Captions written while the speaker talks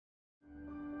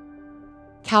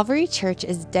Calvary Church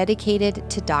is dedicated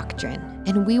to doctrine,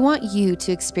 and we want you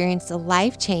to experience the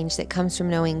life change that comes from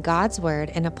knowing God's Word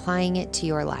and applying it to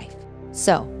your life.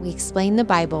 So, we explain the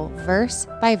Bible verse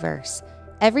by verse,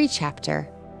 every chapter,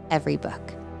 every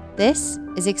book. This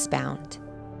is Expound.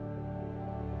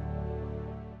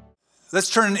 Let's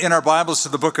turn in our Bibles to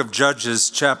the book of Judges,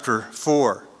 chapter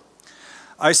 4.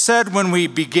 I said when we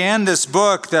began this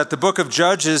book that the book of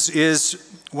Judges is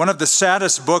one of the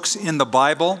saddest books in the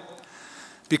Bible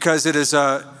because it is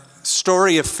a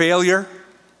story of failure.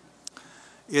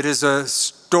 It is a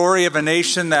story of a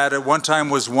nation that at one time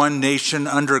was one nation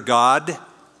under God,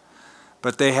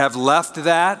 but they have left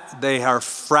that. They are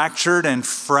fractured and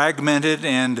fragmented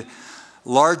and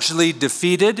largely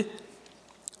defeated.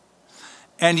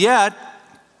 And yet,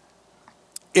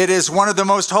 it is one of the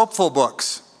most hopeful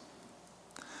books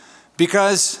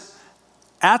because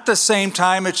at the same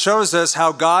time, it shows us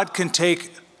how God can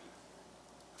take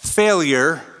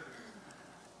failure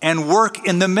and work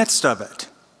in the midst of it.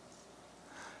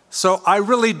 So I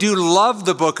really do love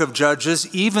the book of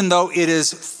Judges, even though it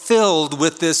is filled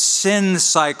with this sin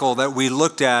cycle that we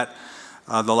looked at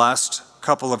the last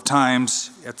couple of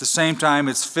times. At the same time,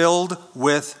 it's filled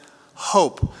with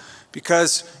hope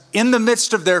because in the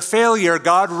midst of their failure,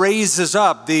 God raises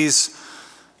up these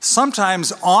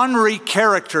sometimes ornery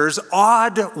characters,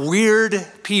 odd, weird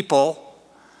people,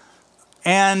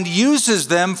 and uses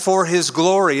them for his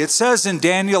glory. It says in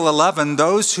Daniel 11,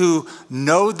 those who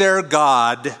know their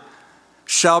God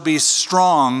shall be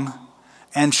strong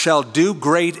and shall do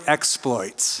great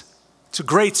exploits. It's a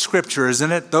great scripture,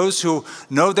 isn't it? Those who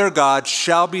know their God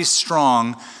shall be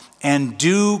strong and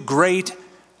do great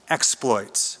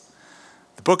exploits.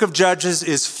 The book of Judges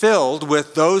is filled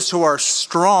with those who are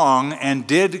strong and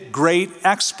did great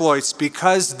exploits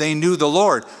because they knew the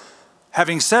Lord.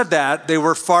 Having said that, they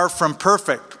were far from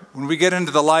perfect. When we get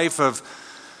into the life of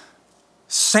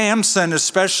Samson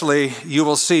especially, you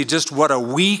will see just what a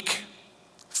weak,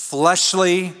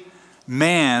 fleshly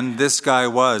man this guy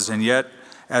was. And yet,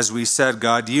 as we said,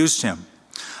 God used him.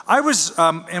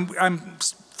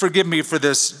 Forgive me for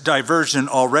this diversion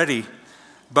already,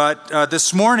 but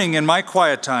this morning in my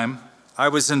quiet time, I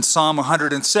was in Psalm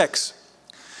 106.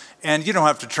 And you don't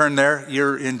have to turn there.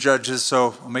 You're in Judges,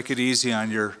 so I'll make it easy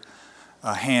on your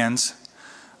hands.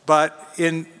 But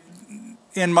in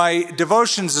my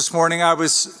devotions this morning, I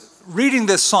was reading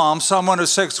this Psalm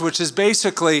 106, which is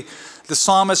basically the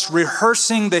psalmist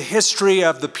rehearsing the history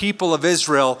of the people of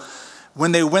Israel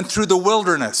when they went through the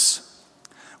wilderness,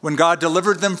 when God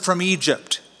delivered them from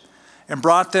Egypt and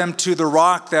brought them to the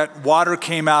rock that water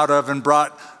came out of and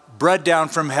brought bread down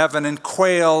from heaven and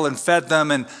quail and fed them,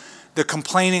 and the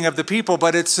complaining of the people.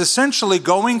 But it's essentially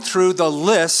going through the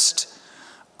list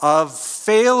of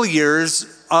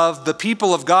failures of the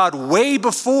people of God way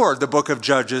before the book of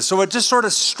Judges. So it just sort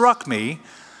of struck me,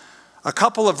 a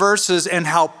couple of verses, and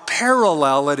how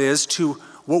parallel it is to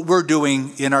what we're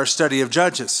doing in our study of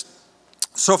Judges.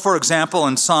 So for example,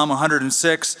 in Psalm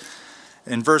 106,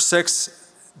 in verse 6,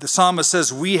 the psalmist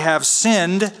says, "We have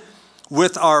sinned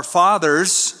with our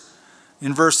fathers."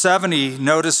 In verse 7, he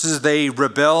notices they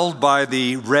rebelled by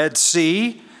the Red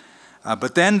Sea.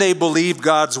 But then they believed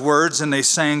God's words and they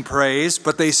sang praise,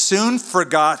 but they soon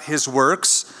forgot his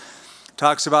works.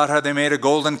 Talks about how they made a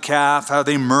golden calf, how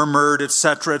they murmured,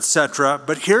 etc., etc.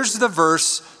 But here's the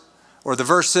verse, or the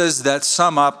verses that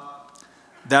sum up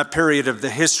that period of the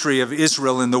history of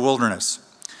Israel in the wilderness.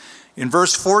 In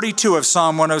verse 42 of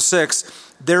Psalm 106,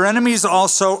 their enemies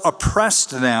also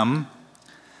oppressed them,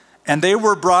 and they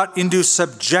were brought into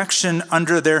subjection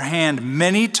under their hand.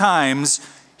 Many times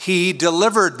he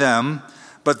delivered them,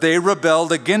 but they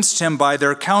rebelled against him by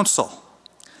their counsel.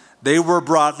 They were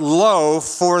brought low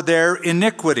for their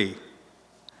iniquity.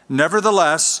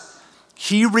 Nevertheless,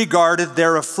 he regarded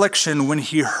their affliction when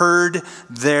he heard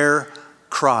their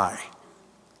cry.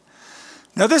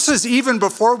 Now, this is even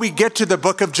before we get to the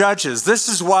book of Judges. This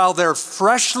is while they're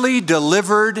freshly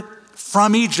delivered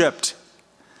from Egypt.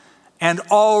 And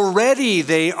already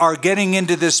they are getting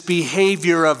into this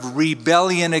behavior of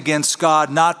rebellion against God,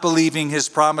 not believing his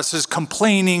promises,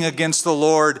 complaining against the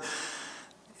Lord.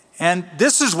 And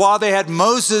this is while they had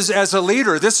Moses as a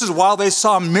leader. This is while they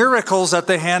saw miracles at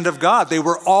the hand of God. They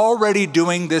were already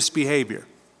doing this behavior.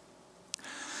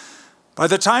 By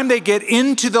the time they get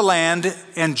into the land,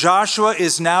 and Joshua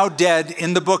is now dead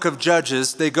in the book of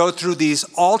Judges, they go through these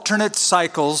alternate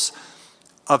cycles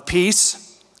of peace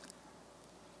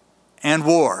and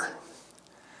war.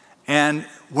 And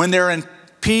when they're in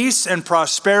peace and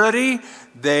prosperity,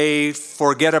 they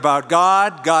forget about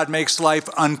God. God makes life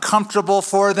uncomfortable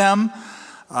for them.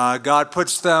 God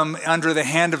puts them under the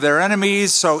hand of their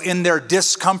enemies. So in their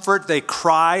discomfort, they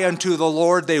cry unto the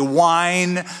Lord. They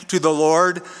whine to the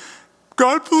Lord.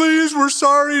 God, please, we're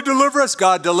sorry, deliver us.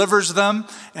 God delivers them,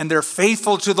 and they're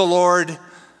faithful to the Lord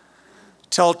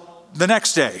till the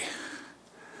next day.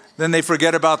 Then they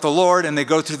forget about the Lord, and they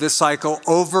go through this cycle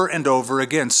over and over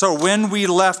again. So when we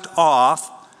left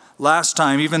off last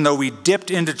time, even though we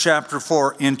dipped into chapter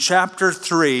 4, in chapter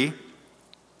 3,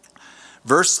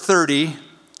 verse 30,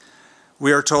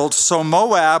 we are told, so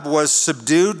Moab was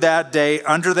subdued that day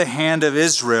under the hand of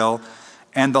Israel,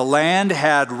 and the land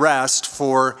had rest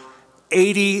for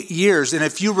 80 years. And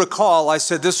if you recall, I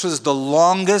said this was the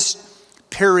longest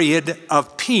period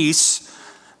of peace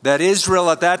that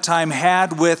Israel at that time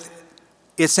had with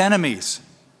its enemies.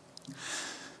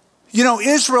 You know,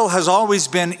 Israel has always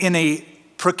been in a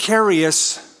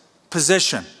precarious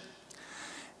position.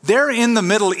 There in the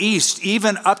Middle East,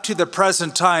 even up to the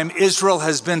present time, Israel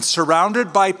has been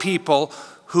surrounded by people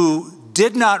who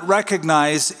did not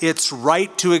recognize its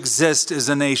right to exist as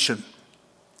a nation.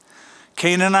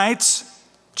 Canaanites,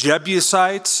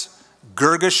 Jebusites,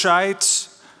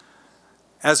 Girgashites,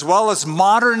 as well as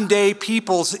modern day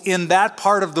peoples in that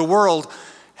part of the world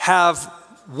have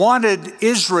wanted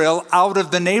Israel out of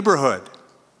the neighborhood.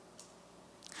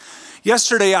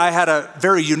 Yesterday, I had a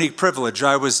very unique privilege.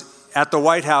 I was at the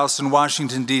White House in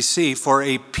Washington, D.C. for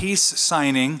a peace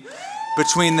signing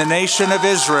between the nation of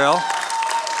Israel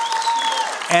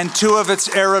and two of its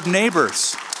Arab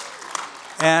neighbors.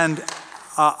 And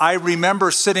I remember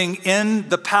sitting in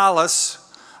the palace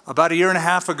about a year and a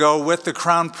half ago with the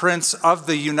Crown Prince of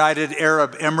the United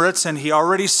Arab Emirates, and he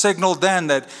already signaled then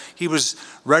that he was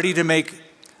ready to make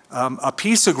a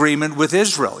peace agreement with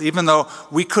Israel. Even though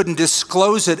we couldn't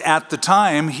disclose it at the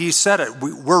time, he said it.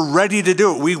 We're ready to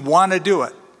do it. We want to do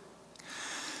it.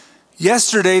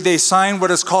 Yesterday, they signed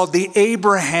what is called the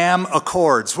Abraham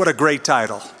Accords. What a great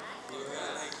title.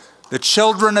 The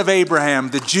children of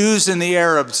Abraham, the Jews and the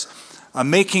Arabs,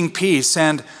 making peace.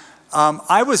 And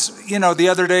I was, the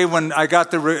other day when I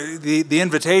got the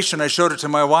invitation, I showed it to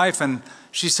my wife, and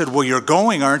she said, well, you're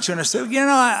going, aren't you? And I said,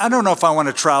 I don't know if I want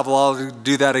to travel. I'll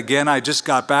do that again. I just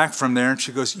got back from there. And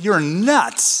she goes, you're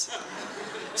nuts.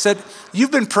 I said,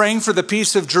 you've been praying for the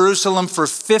peace of Jerusalem for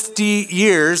 50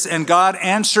 years, and God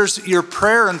answers your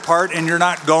prayer in part, and you're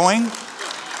not going?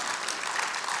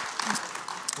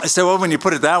 I said, well, when you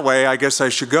put it that way, I guess I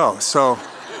should go. So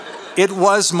it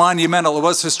was monumental. It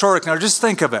was historic. Now just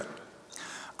think of it.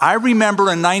 I remember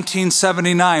in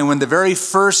 1979 when the very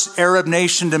first Arab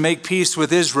nation to make peace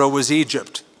with Israel was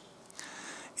Egypt.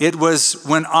 It was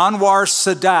when Anwar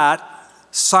Sadat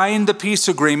signed the peace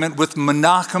agreement with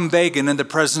Menachem Begin in the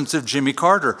presence of Jimmy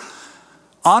Carter.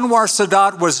 Anwar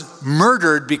Sadat was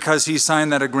murdered because he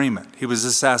signed that agreement. He was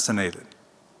assassinated.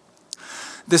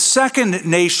 The second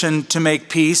nation to make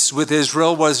peace with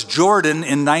Israel was Jordan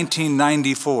in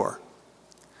 1994.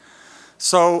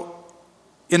 So,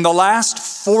 in the last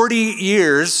 40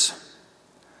 years,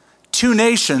 two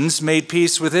nations made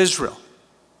peace with Israel.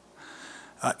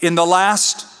 In the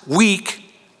last week,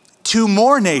 two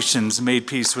more nations made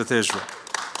peace with Israel.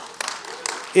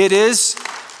 It is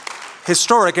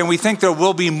historic, and we think there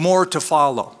will be more to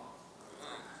follow.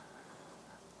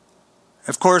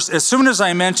 Of course, as soon as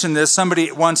I mention this, somebody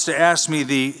wants to ask me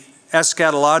the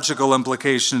eschatological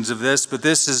implications of this, but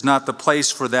this is not the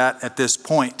place for that at this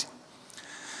point.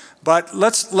 But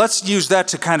let's use that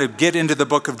to kind of get into the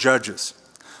book of Judges.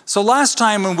 So last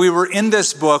time when we were in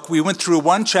this book, we went through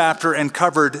one chapter and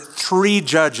covered 3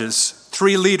 judges,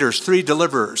 3 leaders, 3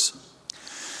 deliverers.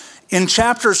 In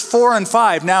chapters 4 and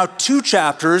 5, now 2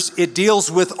 chapters, it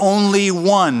deals with only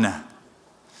one.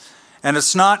 And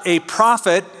it's not a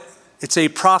prophet, it's a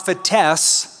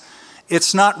prophetess.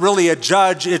 It's not really a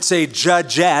judge, it's a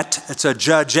judgette, it's a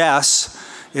judgess.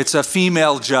 It's a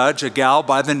female judge, a gal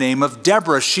by the name of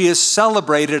Deborah. She is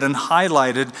celebrated and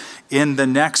highlighted in the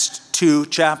next 2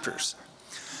 chapters.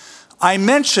 I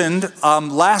mentioned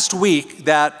last week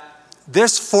that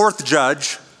this 4th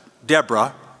judge,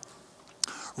 Deborah,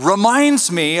 reminds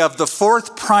me of the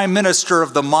 4th prime minister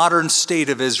of the modern state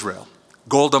of Israel,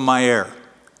 Golda Meir.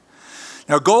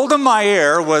 Now, Golda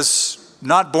Meir was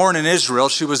not born in Israel.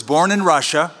 She was born in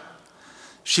Russia.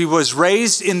 She was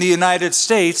raised in the United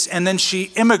States, and then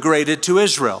she immigrated to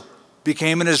Israel,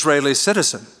 became an Israeli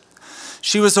citizen.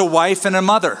 She was a wife and a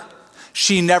mother.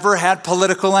 She never had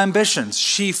political ambitions.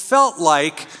 She felt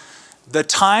like the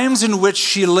times in which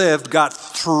she lived got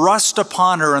thrust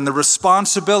upon her, and the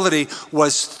responsibility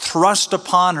was thrust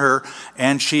upon her,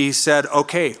 and she said,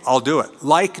 okay, I'll do it.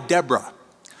 Like Deborah.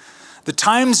 The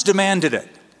times demanded it.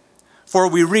 For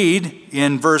we read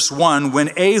in verse 1,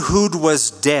 when Ehud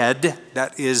was dead,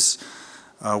 that is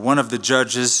one of the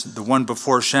judges, the one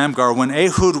before Shamgar, when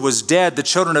Ehud was dead, the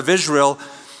children of Israel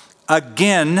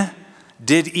again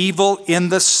did evil in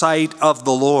the sight of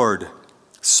the Lord.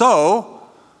 So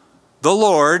the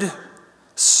Lord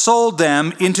sold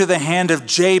them into the hand of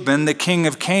Jabin, the king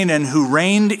of Canaan, who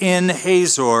reigned in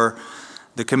Hazor.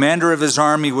 The commander of his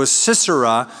army was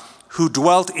Sisera, who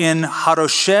dwelt in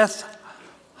Harosheth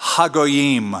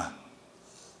Hagoyim.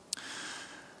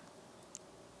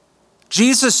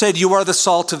 Jesus said, "You are the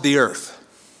salt of the earth."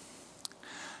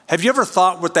 Have you ever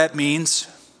thought what that means?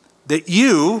 That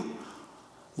you,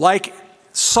 like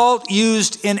salt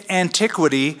used in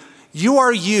antiquity, you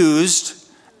are used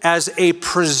as a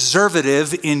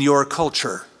preservative in your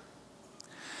culture.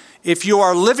 If you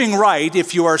are living right,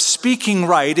 if you are speaking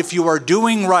right, if you are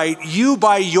doing right, you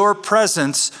by your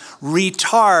presence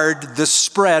retard the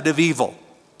spread of evil.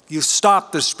 You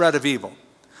stop the spread of evil.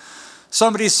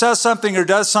 Somebody says something or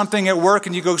does something at work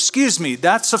and you go, "Excuse me,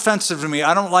 that's offensive to me.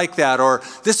 I don't like that." Or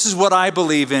 "This is what I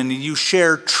believe in." You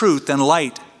share truth and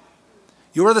light.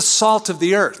 You are the salt of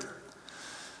the earth.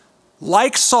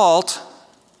 Like salt,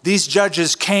 these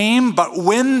judges came, but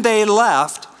when they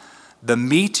left, the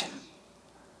meat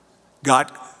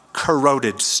got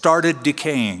corroded, started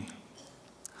decaying.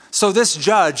 So this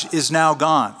judge is now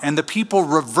gone, and the people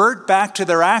revert back to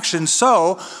their actions.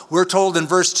 So we're told in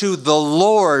verse 2, the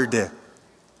Lord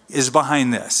is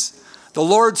behind this. The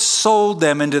Lord sold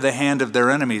them into the hand of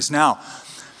their enemies. Now,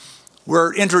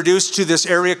 we're introduced to this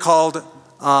area called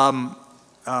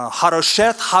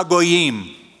Harosheth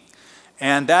Hagoyim.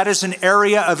 And that is an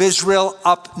area of Israel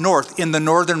up north in the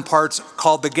northern parts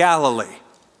called the Galilee.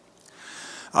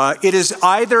 It is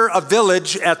either a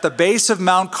village at the base of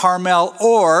Mount Carmel,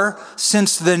 or,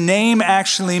 since the name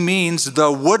actually means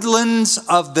the woodlands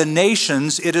of the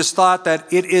nations, it is thought that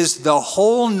it is the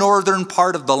whole northern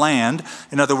part of the land,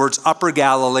 in other words, Upper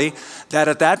Galilee, that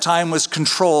at that time was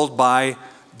controlled by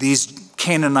these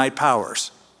Canaanite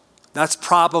powers. That's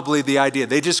probably the idea.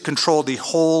 They just controlled the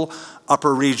whole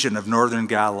upper region of northern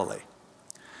Galilee.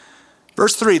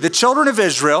 Verse 3, the children of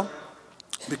Israel,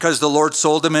 because the Lord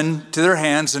sold them into their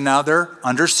hands, and now they're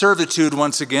under servitude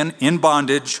once again, in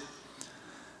bondage.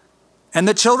 And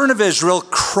the children of Israel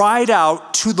cried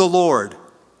out to the Lord,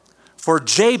 for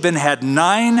Jabin had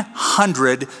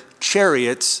 900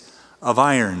 chariots of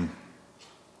iron.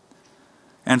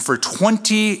 And for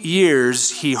 20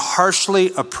 years he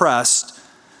harshly oppressed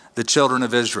the children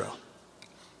of Israel.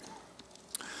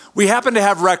 We happen to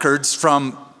have records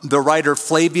from the writer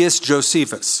Flavius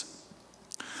Josephus,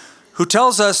 who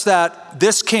tells us that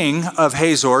this king of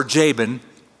Hazor, Jabin,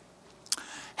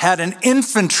 had an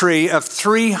infantry of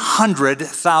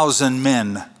 300,000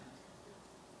 men,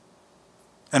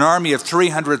 an army of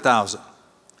 300,000.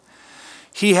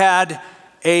 He had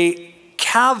a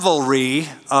cavalry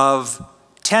of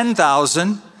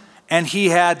 10,000, and he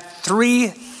had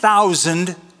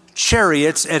 3,000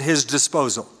 chariots at his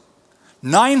disposal.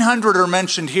 900 are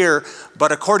mentioned here,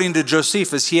 but according to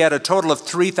Josephus, he had a total of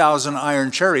 3,000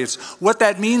 iron chariots. What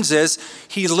that means is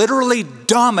he literally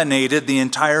dominated the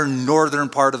entire northern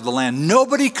part of the land.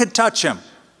 Nobody could touch him.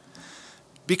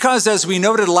 Because, as we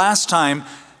noted last time,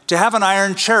 to have an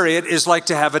iron chariot is like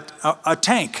to have a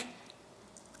tank,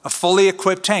 a fully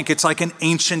equipped tank. It's like an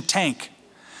ancient tank.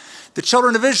 The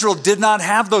children of Israel did not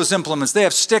have those implements. They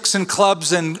have sticks and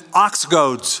clubs and ox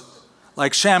goads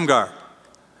like Shamgar.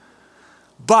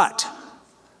 But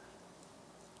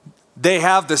they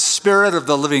have the Spirit of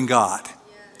the living God.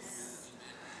 Yes.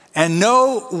 And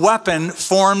no weapon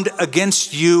formed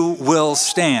against you will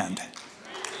stand,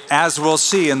 as we'll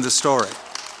see in the story.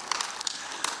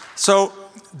 So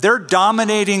they're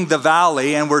dominating the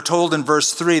valley, and we're told in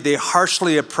verse 3, they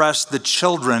harshly oppressed the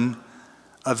children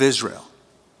of Israel.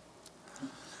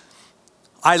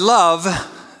 I love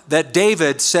that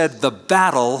David said the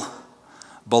battle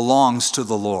belongs to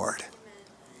the Lord.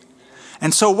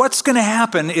 And so what's going to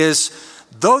happen is,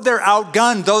 though they're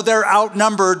outgunned, though they're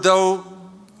outnumbered, though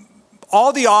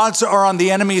all the odds are on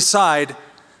the enemy's side,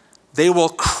 they will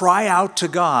cry out to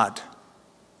God.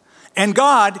 And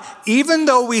God, even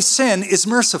though we sin, is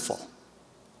merciful.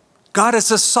 God has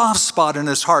a soft spot in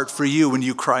his heart for you when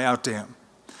you cry out to him.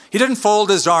 He didn't fold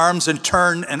his arms and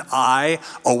turn an eye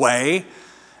away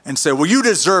and say, "Well, you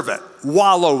deserve it.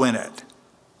 Wallow in it."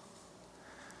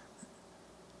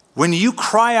 When you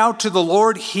cry out to the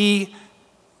Lord, he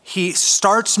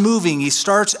starts moving, he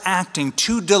starts acting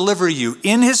to deliver you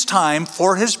in his time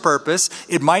for his purpose.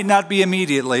 It might not be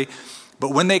immediately,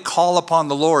 but when they call upon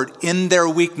the Lord in their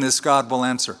weakness, God will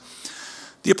answer.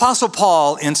 The Apostle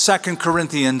Paul in 2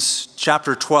 Corinthians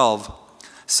chapter 12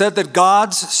 said that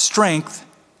God's strength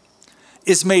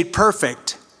is made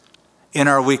perfect in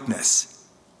our weakness.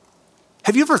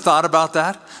 Have you ever thought about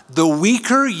that? The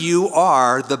weaker you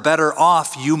are, the better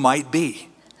off you might be.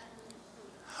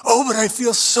 Oh, but I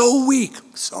feel so weak.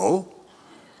 So?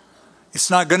 It's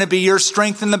not going to be your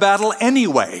strength in the battle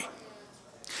anyway.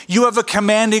 You have a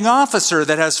commanding officer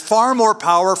that has far more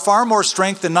power, far more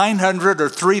strength than 900 or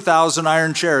 3,000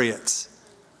 iron chariots.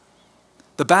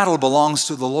 The battle belongs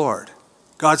to the Lord.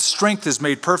 God's strength is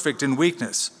made perfect in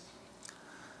weakness.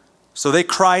 So they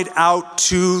cried out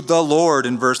to the Lord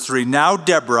in verse 3. Now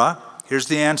Deborah, here's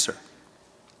the answer.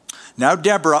 Now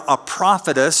Deborah, a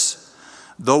prophetess,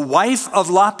 the wife of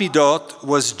Lapidoth,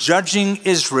 was judging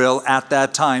Israel at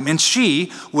that time, and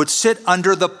she would sit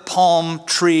under the palm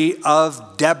tree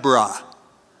of Deborah.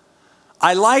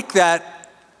 I like that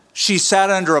she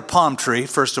sat under a palm tree,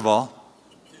 first of all.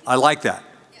 I like that,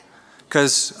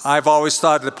 because I've always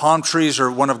thought that palm trees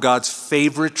are one of God's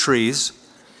favorite trees.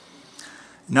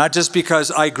 Not just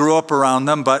because I grew up around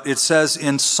them, but it says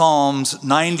in Psalms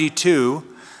 92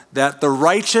 that the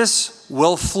righteous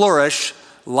will flourish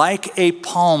like a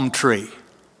palm tree.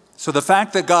 So the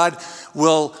fact that God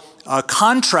will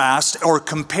contrast or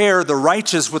compare the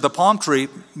righteous with a palm tree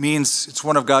means it's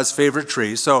one of God's favorite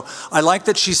trees. So I like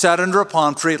that she sat under a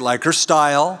palm tree, like her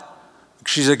style.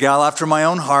 She's a gal after my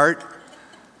own heart.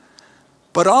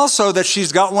 But also that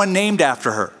she's got one named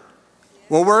after her.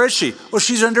 Well, where is she? Well,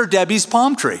 she's under Debbie's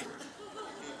palm tree,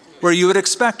 where you would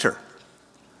expect her.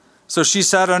 So she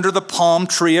sat under the palm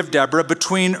tree of Deborah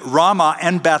between Ramah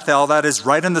and Bethel, that is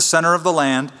right in the center of the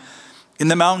land, in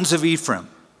the mountains of Ephraim.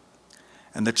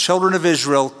 And the children of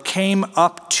Israel came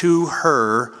up to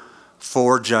her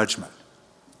for judgment.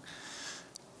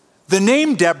 The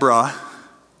name Deborah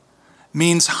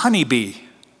means honeybee.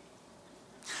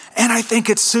 And I think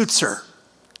it suits her,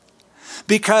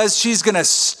 because she's going to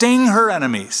sting her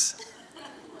enemies.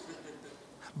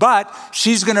 But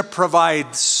she's going to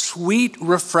provide sweet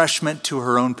refreshment to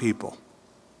her own people.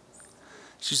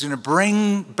 She's going to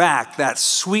bring back that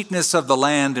sweetness of the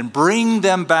land and bring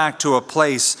them back to a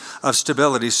place of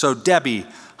stability. So Debbie,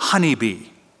 honeybee.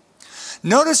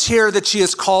 Notice here that she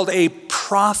is called a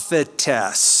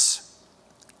prophetess.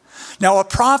 Now, a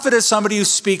prophet is somebody who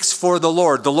speaks for the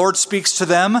Lord. The Lord speaks to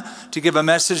them to give a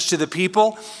message to the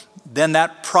people. Then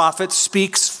that prophet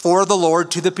speaks for the Lord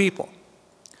to the people.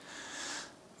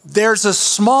 There's a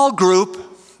small group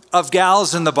of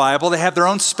gals in the Bible. They have their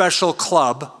own special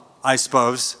club, I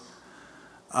suppose,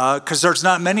 because there's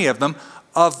not many of them,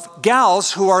 of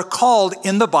gals who are called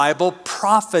in the Bible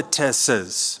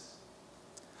prophetesses.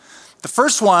 The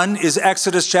first one is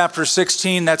Exodus chapter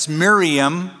 16. That's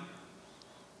Miriam,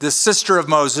 the sister of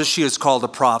Moses. She is called a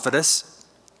prophetess.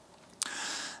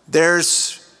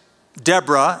 There's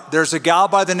Deborah. There's a gal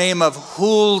by the name of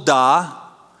Huldah.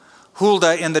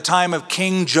 Huldah in the time of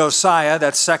King Josiah.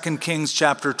 That's 2 Kings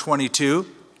chapter 22.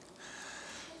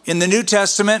 In the New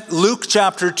Testament, Luke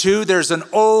chapter 2, there's an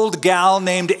old gal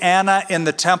named Anna in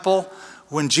the temple.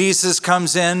 When Jesus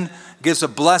comes in, gives a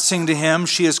blessing to him,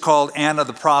 she is called Anna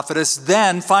the prophetess.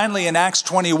 Then finally in Acts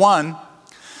 21,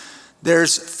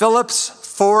 there's Philip's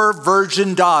 4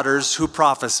 virgin daughters who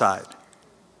prophesied.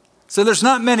 So there's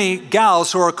not many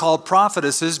gals who are called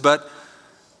prophetesses, but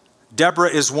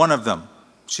Deborah is one of them.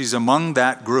 She's among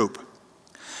that group.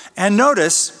 And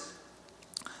notice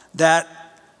that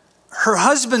her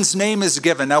husband's name is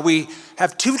given. Now we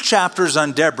have 2 chapters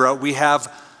on Deborah. We have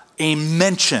a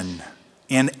mention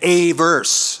in a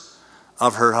verse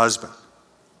of her husband.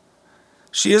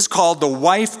 She is called the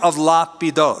wife of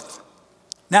Lapidoth.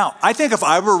 Now, I think if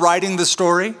I were writing the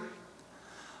story,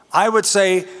 I would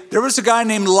say there was a guy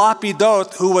named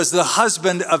Lapidoth who was the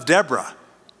husband of Deborah.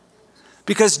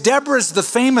 Because Deborah is the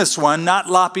famous one, not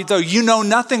Lapidoth. You know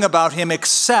nothing about him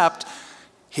except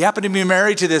he happened to be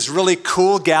married to this really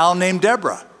cool gal named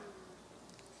Deborah.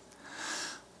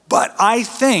 But I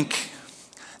think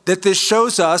that this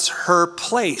shows us her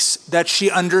place, that she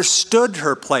understood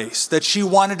her place, that she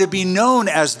wanted to be known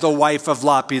as the wife of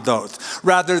Lapidoth,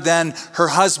 rather than her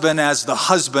husband as the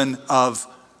husband of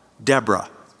Deborah.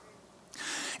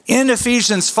 In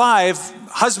Ephesians 5,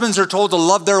 husbands are told to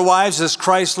love their wives as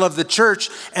Christ loved the church.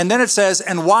 And then it says,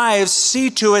 and wives, see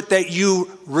to it that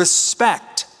you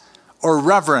respect or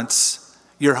reverence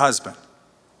your husband.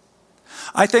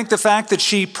 I think the fact that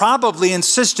she probably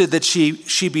insisted that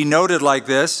she be noted like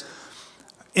this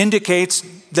indicates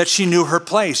that she knew her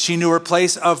place. She knew her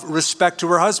place of respect to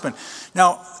her husband.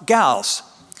 Now, gals,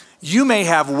 you may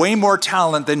have way more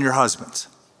talent than your husbands.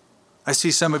 I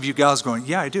see some of you gals going,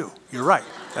 yeah, I do. You're right.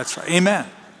 That's right. Amen.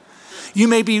 You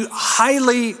may be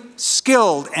highly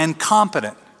skilled and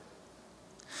competent.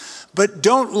 But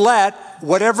don't let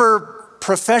whatever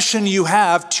profession you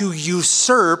have to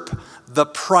usurp the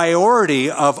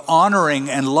priority of honoring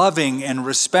and loving and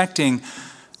respecting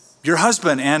your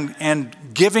husband and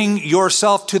giving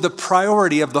yourself to the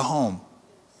priority of the home.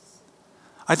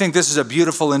 I think this is a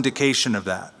beautiful indication of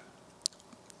that.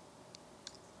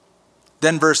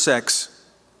 Then verse 6.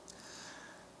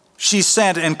 She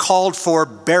sent and called for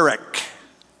Barak,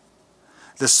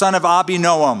 the son of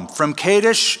Abinoam, from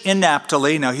Kadesh in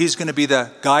Naphtali. Now he's going to be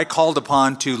the guy called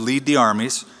upon to lead the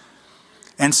armies.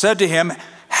 And said to him,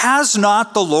 has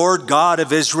not the Lord God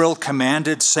of Israel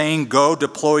commanded, saying, go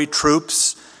deploy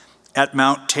troops at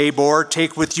Mount Tabor,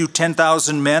 take with you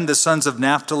 10,000 men, the sons of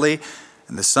Naphtali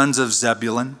and the sons of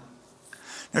Zebulun?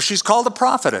 Now she's called a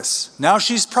prophetess. Now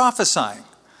she's prophesying.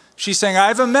 She's saying, I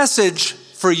have a message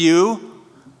for you,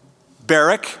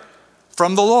 Barak,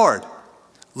 from the Lord.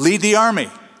 Lead the army.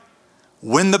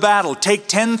 Win the battle. Take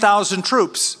 10,000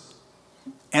 troops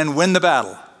and win the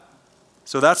battle.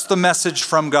 So that's the message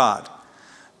from God.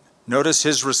 Notice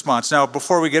his response. Now,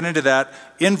 before we get into that,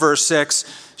 in verse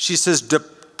 6, she says,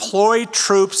 deploy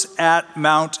troops at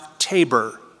Mount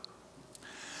Tabor.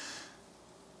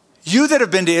 You that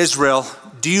have been to Israel,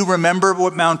 do you remember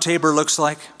what Mount Tabor looks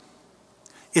like?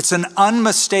 It's an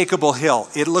unmistakable hill.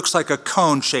 It looks like a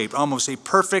cone shape, almost a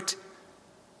perfect,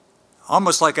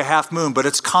 almost like a half moon, but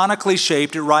it's conically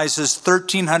shaped. It rises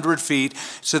 1,300 feet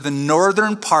to the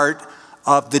northern part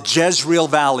of the Jezreel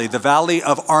Valley, the Valley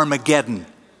of Armageddon.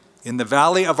 In the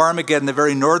Valley of Armageddon, the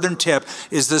very northern tip,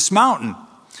 is this mountain.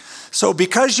 So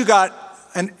because you got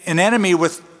an enemy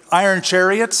with iron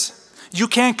chariots, you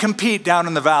can't compete down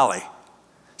in the valley.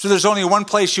 So there's only one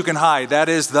place you can hide. That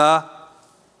is the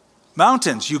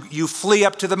mountains. You flee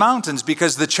up to the mountains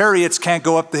because the chariots can't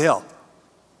go up the hill.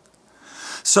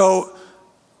 So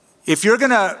if you're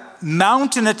going to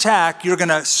mount an attack, you're going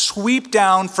to sweep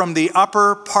down from the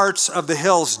upper parts of the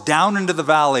hills down into the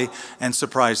valley and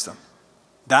surprise them.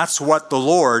 That's what the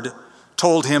Lord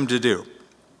told him to do.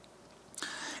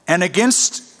 And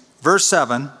against, verse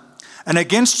 7, and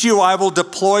against you I will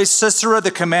deploy Sisera,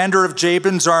 the commander of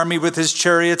Jabin's army, with his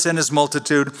chariots and his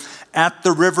multitude, at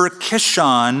the river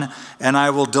Kishon, and I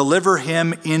will deliver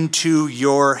him into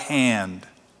your hand.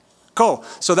 Cool.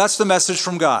 So that's the message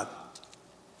from God.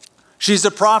 She's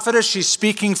a prophetess. She's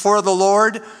speaking for the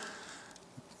Lord.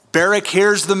 Barak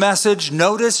hears the message.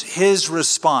 Notice his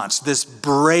response, this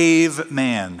brave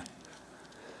man.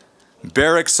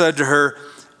 Barak said to her,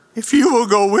 if you will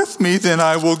go with me, then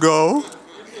I will go.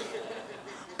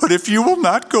 But if you will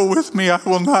not go with me, I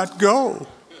will not go.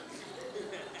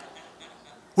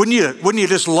 Wouldn't you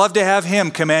just love to have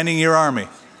him commanding your army?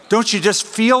 Don't you just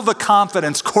feel the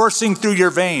confidence coursing through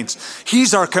your veins?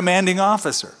 He's our commanding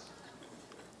officer.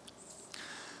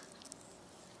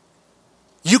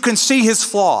 You can see his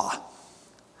flaw.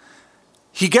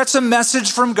 He gets a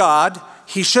message from God.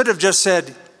 He should have just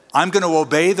said, I'm going to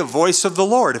obey the voice of the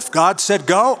Lord. If God said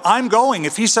go, I'm going.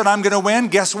 If he said I'm going to win,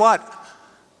 guess what?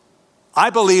 I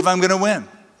believe I'm going to win.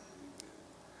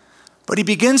 But he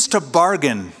begins to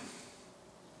bargain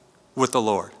with the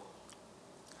Lord.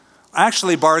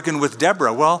 Actually bargain with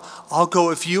Deborah. Well, I'll go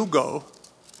if you go.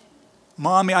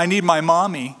 Mommy, I need my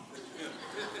mommy.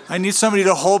 I need somebody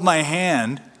to hold my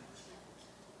hand.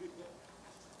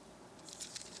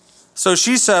 So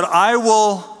she said, I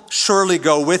will surely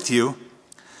go with you.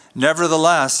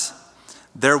 Nevertheless,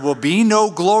 there will be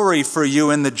no glory for you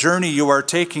in the journey you are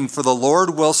taking, for the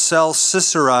Lord will sell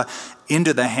Sisera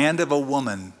into the hand of a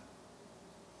woman.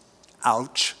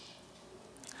 Ouch.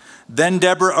 Then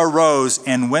Deborah arose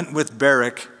and went with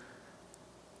Barak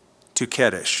to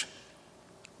Kadesh.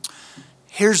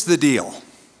 Here's the deal,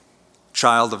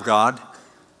 child of God.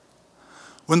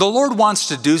 When the Lord wants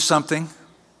to do something,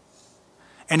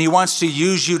 and he wants to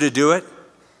use you to do it,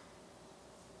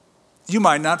 you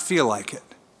might not feel like it.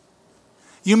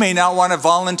 You may not want to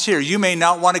volunteer. You may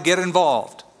not want to get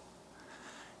involved.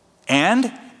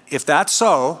 And if that's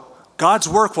so, God's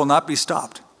work will not be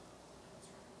stopped.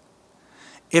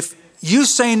 If you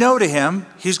say no to him,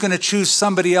 he's going to choose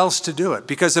somebody else to do it.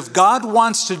 Because if God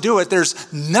wants to do it,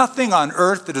 there's nothing on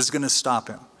earth that is going to stop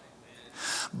him.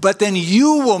 But then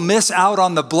you will miss out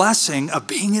on the blessing of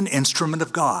being an instrument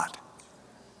of God.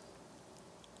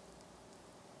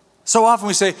 So often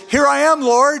we say, here I am,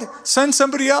 Lord, send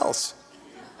somebody else.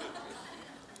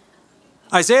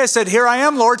 Isaiah said, here I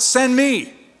am, Lord, send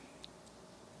me.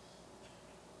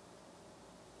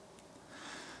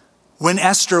 When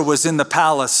Esther was in the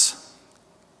palace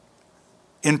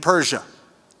in Persia,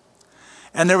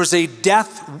 and there was a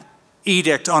death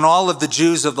edict on all of the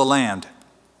Jews of the land,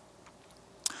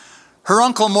 Her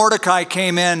uncle Mordecai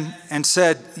came in and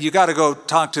said, "You got to go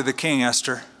talk to the king,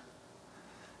 Esther."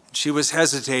 She was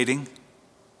hesitating.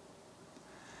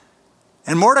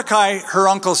 And Mordecai, her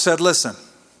uncle, said, "Listen,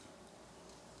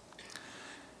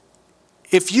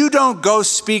 if you don't go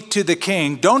speak to the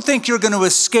king, don't think you're going to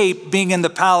escape being in the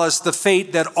palace the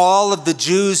fate that all of the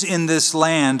Jews in this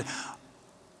land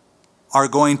are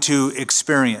going to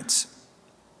experience."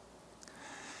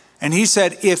 And he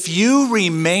said, "If you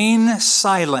remain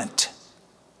silent,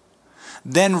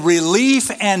 then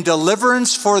relief and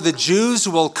deliverance for the Jews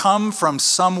will come from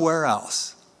somewhere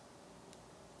else."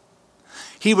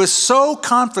 He was so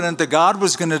confident that God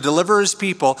was going to deliver his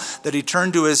people that he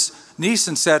turned to his niece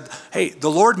and said, "Hey,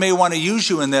 the Lord may want to use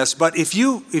you in this, but if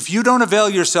you don't avail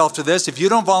yourself to this, if you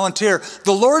don't volunteer,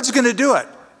 the Lord's going to do it,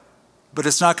 but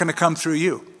it's not going to come through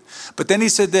you." But then he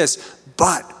said this,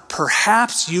 "But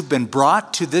perhaps you've been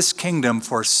brought to this kingdom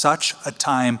for such a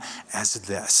time as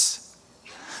this.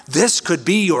 This could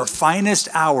be your finest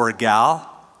hour, gal.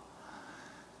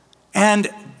 And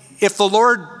if the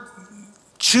Lord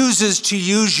chooses to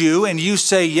use you and you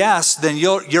say yes, then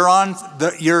you're on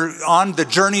the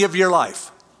journey of your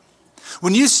life.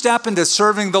 When you step into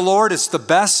serving the Lord, it's the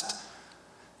best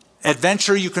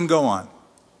adventure you can go on.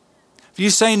 If you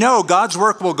say no, God's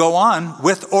work will go on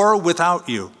with or without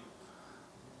you.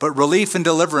 But relief and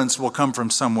deliverance will come from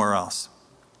somewhere else."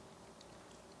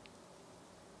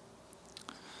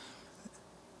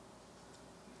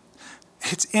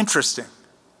 It's interesting.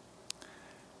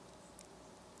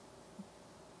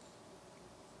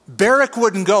 Barak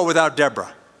wouldn't go without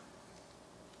Deborah.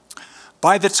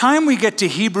 By the time we get to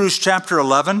Hebrews chapter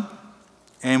 11,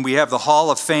 and we have the Hall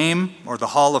of Fame or the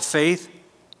Hall of Faith,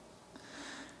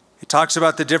 it talks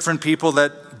about the different people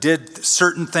that did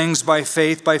certain things by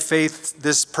faith. By faith,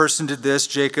 this person did this,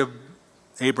 Jacob,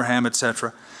 Abraham,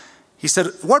 etc. He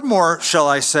said, "What more shall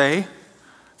I say?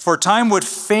 For time would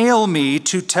fail me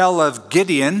to tell of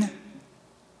Gideon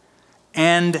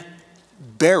and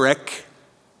Barak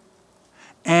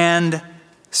and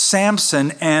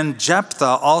Samson and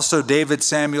Jephthah, also David,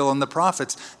 Samuel, and the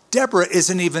prophets." Deborah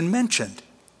isn't even mentioned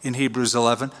in Hebrews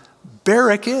 11.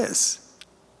 Barak is.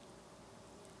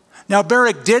 Now,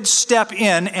 Barak did step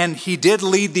in and he did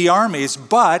lead the armies,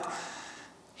 but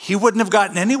he wouldn't have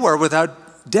gotten anywhere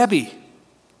without Debbie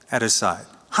at his side.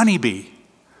 Honeybee.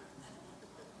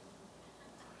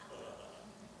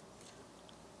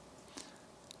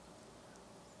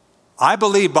 I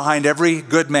believe behind every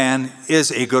good man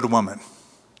is a good woman.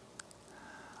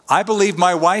 I believe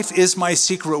my wife is my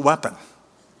secret weapon.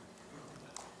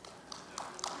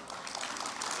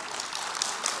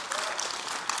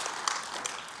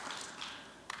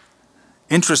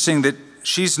 Interesting that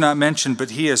she's not mentioned, but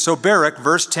he is. So Barak,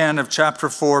 verse 10 of chapter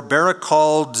 4, Barak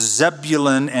called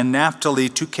Zebulun and Naphtali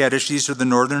to Kedesh. These are the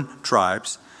northern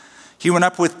tribes. He went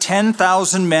up with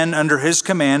 10,000 men under his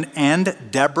command, and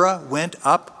Deborah went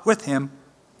up with him.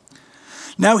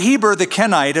 Now Heber the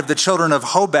Kenite of the children of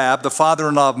Hobab, the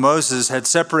father-in-law of Moses, had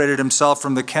separated himself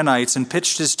from the Kenites and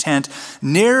pitched his tent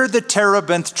near the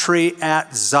terebinth tree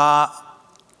at Za'anaim,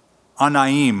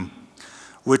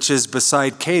 which is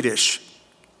beside Kadesh.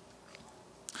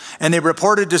 And they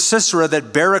reported to Sisera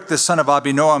that Barak the son of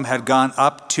Abinoam had gone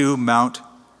up to Mount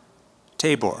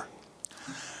Tabor.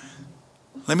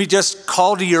 Let me just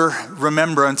call to your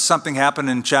remembrance something happened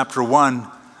in chapter 1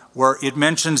 where it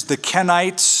mentions the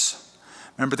Kenites.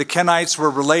 Remember, the Kenites were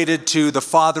related to the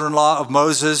father-in-law of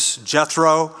Moses,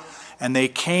 Jethro, and they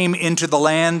came into the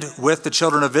land with the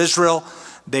children of Israel.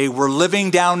 They were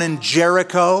living down in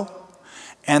Jericho,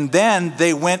 and then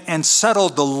they went and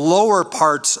settled the lower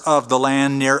parts of the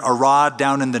land near Arad,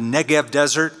 down in the Negev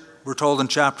desert, we're told in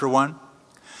chapter 1.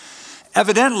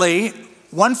 Evidently,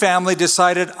 one family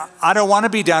decided, I don't want to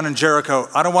be down in Jericho.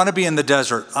 I don't want to be in the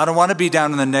desert. I don't want to be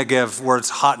down in the Negev where it's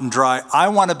hot and dry. I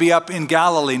want to be up in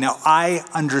Galilee. Now, I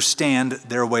understand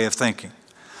their way of thinking.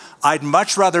 I'd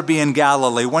much rather be in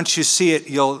Galilee. Once you see it,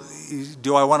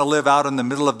 do I want to live out in the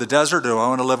middle of the desert? Or do I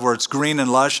want to live where it's green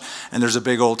and lush and there's a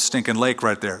big old stinking lake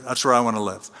right there? That's where I want to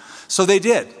live. So they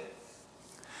did.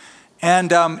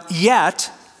 And yet,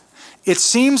 it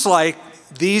seems like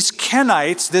these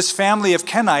Kenites, this family of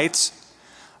Kenites,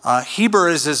 Heber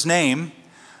is his name,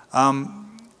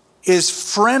 is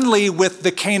friendly with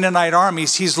the Canaanite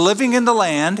armies. He's living in the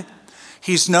land.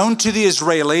 He's known to the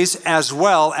Israelis as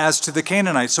well as to the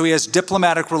Canaanites. So he has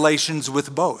diplomatic relations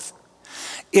with both.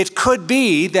 It could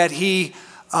be that he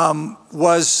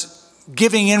was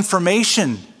giving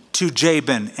information to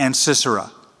Jabin and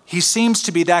Sisera. He seems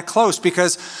to be that close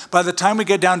because by the time we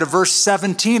get down to verse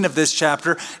 17 of this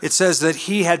chapter, it says that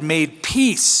he had made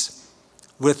peace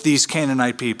with these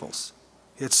Canaanite peoples.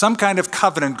 It's some kind of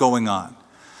covenant going on.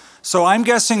 So I'm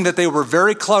guessing that they were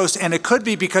very close, and it could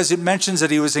be because it mentions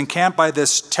that he was encamped by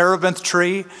this terebinth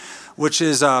tree, which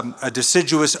is a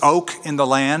deciduous oak in the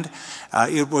land.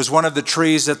 It was one of the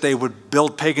trees that they would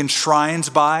build pagan shrines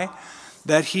by,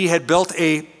 that he had built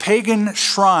a pagan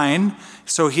shrine.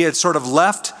 So he had sort of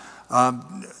left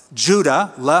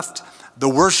Judah, left the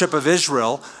worship of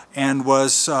Israel, and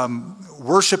was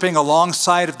worshiping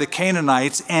alongside of the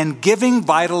Canaanites and giving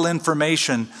vital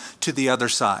information to the other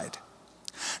side.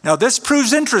 Now, this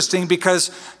proves interesting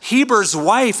because Heber's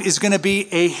wife is going to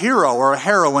be a hero or a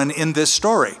heroine in this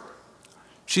story.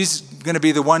 She's going to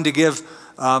be the one to give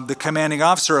the commanding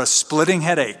officer a splitting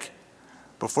headache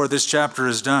before this chapter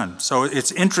is done. So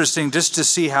it's interesting just to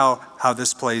see how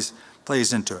this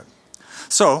plays into it.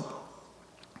 So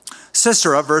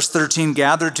Sisera, verse 13,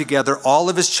 gathered together all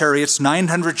of his chariots,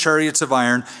 900 chariots of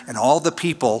iron, and all the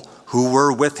people who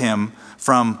were with him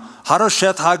from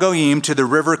Harosheth Hagoyim to the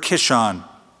river Kishon.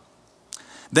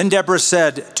 Then Deborah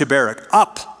said to Barak,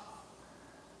 "Up,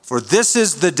 for this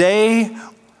is the day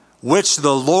which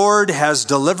the Lord has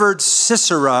delivered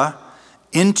Sisera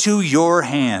into your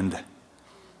hand.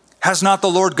 Has not the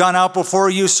Lord gone out before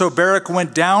you?" So Barak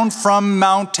went down from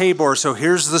Mount Tabor. So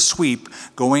here's the sweep,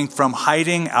 going from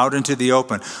hiding out into the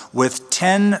open, with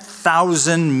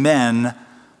 10,000 men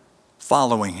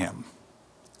following him.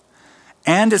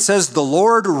 And it says the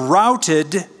Lord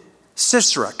routed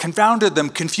Sisera, confounded them,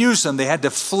 confused them. They had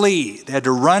to flee. They had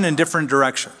to run in different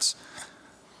directions.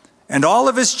 And all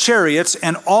of his chariots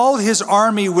and all his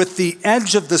army with the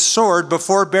edge of the sword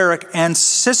before Barak, and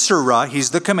Sisera,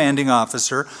 he's the commanding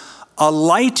officer,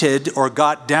 alighted or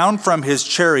got down from his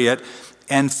chariot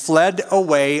and fled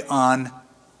away on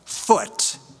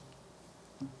foot.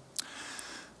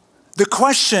 The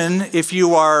question, if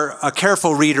you are a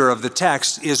careful reader of the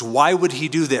text, is why would he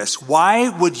do this? Why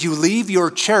would you leave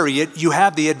your chariot? You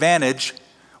have the advantage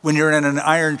when you're in an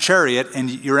iron chariot and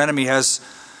your enemy has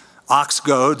ox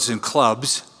goads and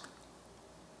clubs.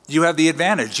 You have the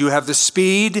advantage. You have the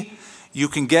speed. You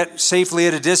can get safely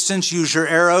at a distance, use your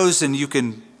arrows, and you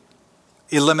can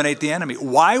eliminate the enemy.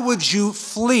 Why would you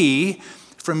flee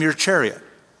from your chariot?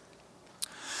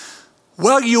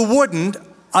 Well, you wouldn't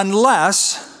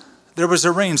unless there was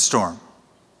a rainstorm.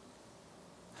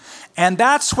 And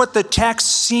that's what the text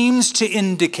seems to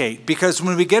indicate, because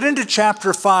when we get into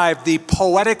chapter 5, the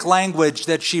poetic language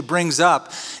that she brings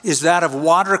up is that of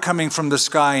water coming from the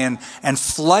sky and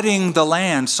flooding the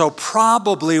land. So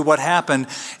probably what happened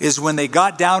is when they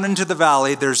got down into the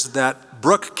valley, there's that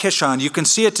brook Kishon. You can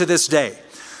see it to this day.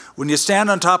 When you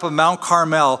stand on top of Mount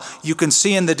Carmel, you can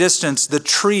see in the distance the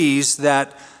trees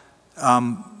that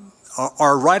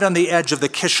are right on the edge of the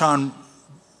Kishon.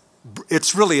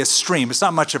 It's really a stream. It's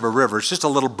not much of a river. It's just a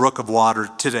little brook of water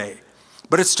today,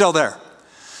 but it's still there.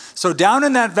 So down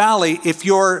in that valley, if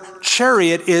your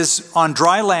chariot is on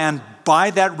dry land by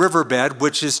that riverbed,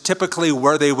 which is typically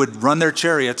where they would run their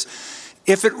chariots,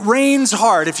 if it rains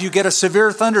hard, if you get a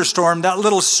severe thunderstorm, that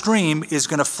little stream is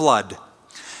going to flood.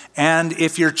 And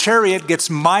if your chariot gets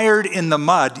mired in the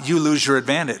mud, you lose your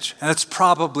advantage. And that's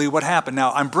probably what happened.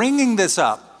 Now, I'm bringing this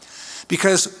up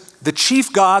because the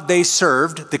chief god they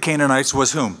served, the Canaanites,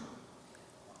 was whom?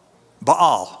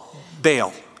 Baal.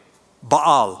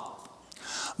 Baal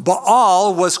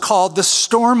was called the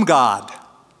storm god.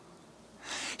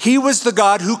 He was the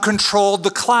god who controlled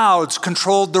the clouds,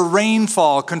 controlled the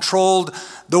rainfall, controlled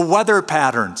the weather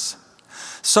patterns.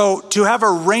 So to have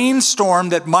a rainstorm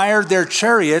that mired their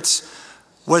chariots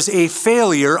was a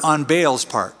failure on Baal's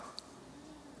part.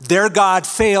 Their god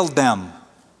failed them.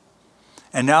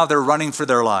 And now they're running for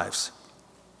their lives.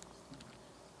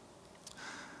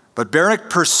 But Barak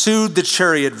pursued the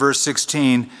chariot, verse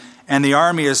 16, and the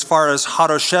army as far as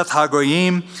Harosheth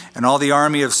Hagoyim, and all the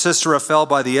army of Sisera fell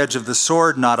by the edge of the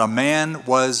sword. Not a man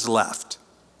was left.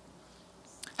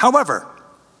 However,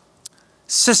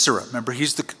 Sisera, remember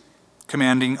he's the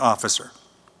commanding officer.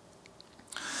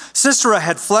 Sisera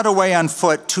had fled away on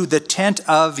foot to the tent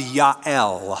of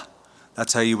Yael.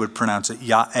 That's how you would pronounce it,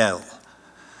 Yael,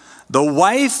 the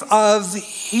wife of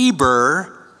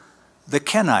Heber the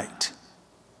Kenite.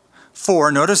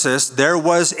 For, notice this, there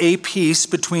was a peace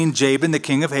between Jabin the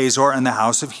king of Hazor and the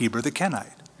house of Heber the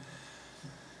Kenite.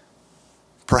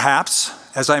 Perhaps,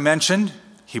 as I mentioned,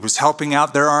 he was helping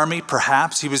out their army.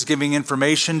 Perhaps he was giving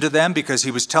information to them because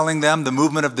he was telling them the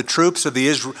movement of the troops of the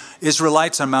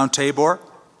Israelites on Mount Tabor.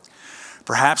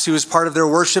 Perhaps he was part of their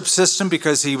worship system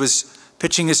because he was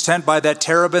pitching his tent by that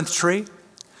terebinth tree.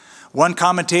 One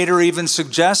commentator even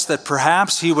suggests that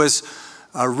perhaps he was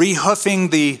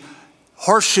rehoofing the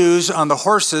horseshoes on the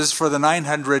horses for the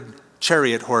 900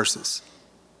 chariot horses.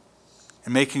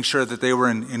 and making sure that they were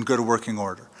in good working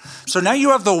order. So now you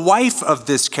have the wife of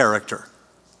this character.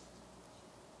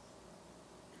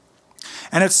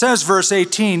 And it says, verse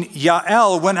 18,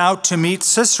 Yael went out to meet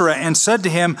Sisera and said to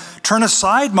him, "Turn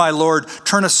aside, my lord,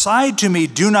 turn aside to me,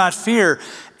 do not fear."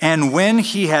 And when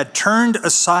he had turned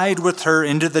aside with her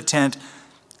into the tent,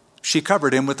 she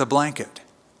covered him with a blanket.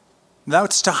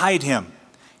 That's to hide him.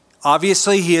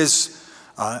 Obviously, he is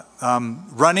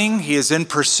running. He is in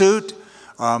pursuit.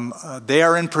 They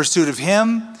are in pursuit of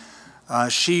him.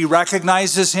 She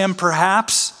recognizes him,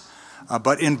 perhaps,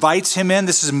 but invites him in.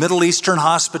 This is Middle Eastern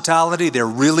hospitality. They're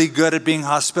really good at being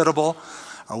hospitable.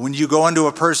 When you go into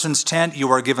a person's tent, you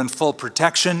are given full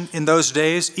protection in those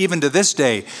days, even to this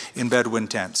day in Bedouin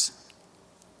tents.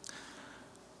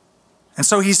 And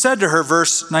so he said to her,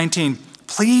 verse 19,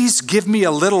 "Please give me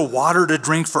a little water to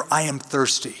drink, for I am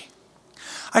thirsty."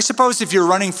 I suppose if you're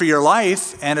running for your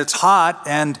life and it's hot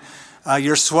and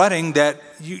you're sweating, that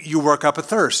you work up a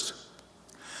thirst.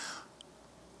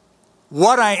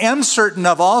 What I am certain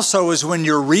of also is when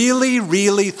you're really,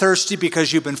 really thirsty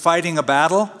because you've been fighting a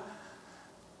battle,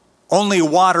 only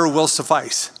water will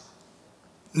suffice.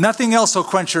 Nothing else will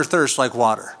quench your thirst like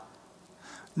water.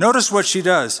 Notice what she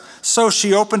does. So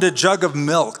she opened a jug of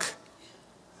milk.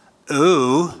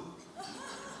 Ooh.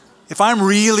 If I'm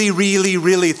really, really,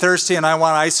 really thirsty and I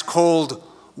want ice cold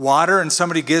water and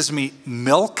somebody gives me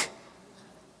milk,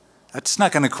 that's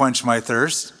not going to quench my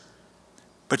thirst.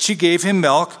 But she gave him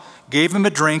milk, gave him a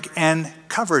drink, and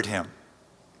covered him.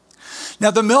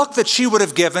 Now, the milk that she would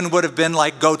have given would have been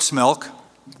like goat's milk,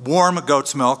 warm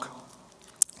goat's milk,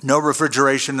 no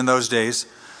refrigeration in those days.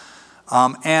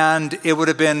 And it would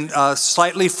have been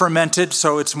slightly fermented,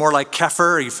 so it's more like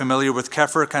kefir. Are you familiar with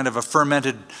kefir? Kind of a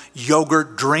fermented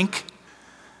yogurt drink.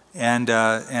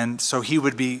 And so he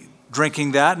would be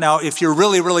drinking that. Now, if you're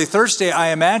really, really thirsty, I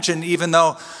imagine, even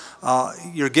though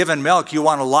you're given milk, you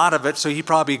want a lot of it, so he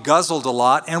probably guzzled a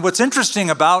lot. And what's interesting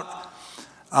about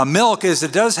milk is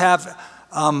it does have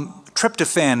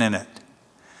tryptophan in it.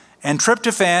 And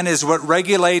tryptophan is what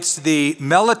regulates the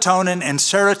melatonin and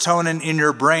serotonin in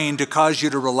your brain to cause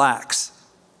you to relax.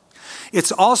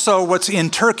 It's also what's in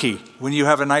turkey. When you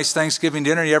have a nice Thanksgiving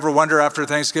dinner, you ever wonder after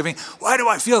Thanksgiving, why do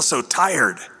I feel so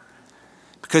tired?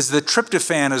 Because the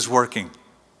tryptophan is working.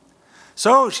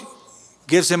 So she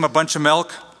gives him a bunch of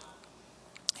milk.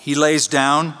 He lays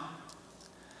down.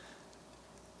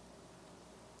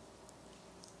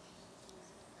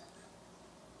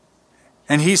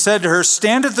 And he said to her,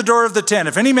 "Stand at the door of the tent.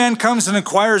 If any man comes and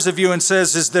inquires of you and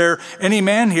says, 'Is there any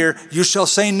man here?' you shall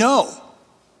say no."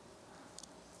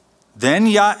 Then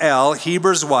Yael,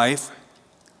 Heber's wife,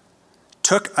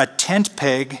 took a tent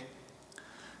peg,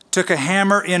 took a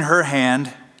hammer in her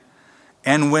hand,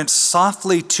 and went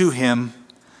softly to him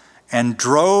and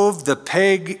drove the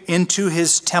peg into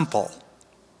his temple.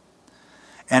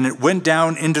 And it went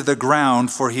down into the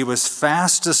ground, for he was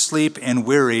fast asleep and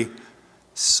weary.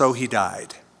 So he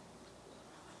died.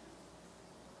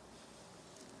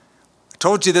 I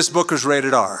told you this book was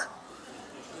rated R.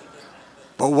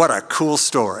 But what a cool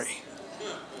story.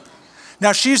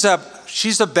 Now she's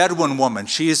a Bedouin woman.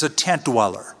 She is a tent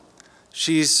dweller.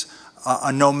 She's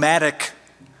a nomadic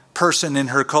person in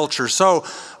her culture. So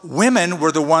women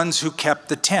were the ones who kept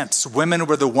the tents. Women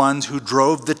were the ones who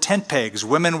drove the tent pegs.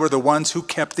 Women were the ones who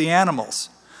kept the animals.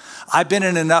 I've been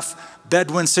in enough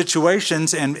Bedouin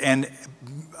situations and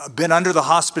been under the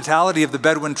hospitality of the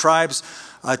Bedouin tribes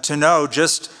to know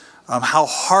just how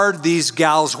hard these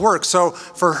gals work. So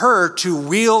for her to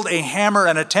wield a hammer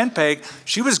and a tent peg,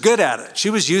 she was good at it.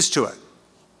 She was used to it.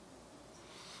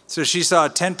 So she saw a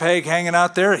tent peg hanging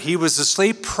out there. He was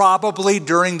asleep, probably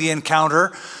during the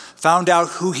encounter, found out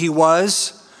who he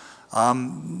was.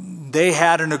 They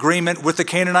had an agreement with the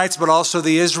Canaanites, but also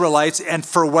the Israelites. And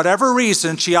for whatever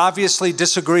reason, she obviously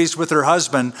disagrees with her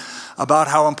husband about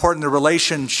how important the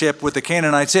relationship with the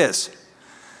Canaanites is.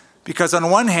 Because on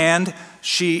one hand,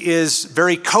 she is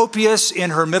very copious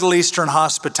in her Middle Eastern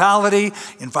hospitality,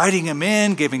 inviting him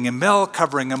in, giving him milk,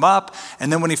 covering him up.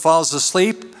 And then when he falls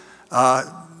asleep,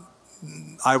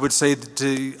 I would say,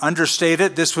 to understate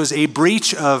it, this was a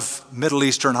breach of Middle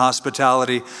Eastern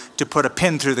hospitality to put a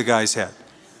pin through the guy's head.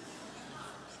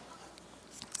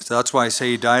 So that's why I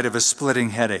say he died of a splitting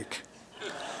headache.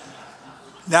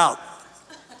 Now,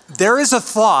 there is a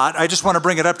thought, I just want to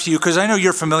bring it up to you because I know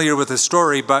you're familiar with this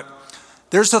story, but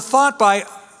there's a thought by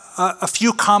a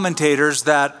few commentators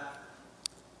that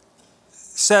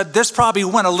said this probably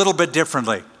went a little bit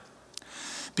differently.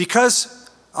 Because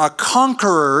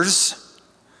conquerors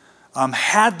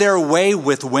had their way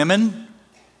with women,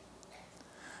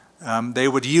 They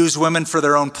would use women for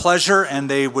their own pleasure, and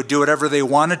they would do whatever they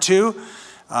wanted to.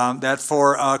 That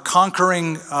for a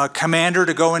conquering commander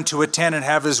to go into a tent and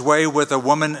have his way with a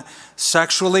woman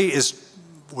sexually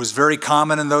was very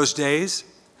common in those days.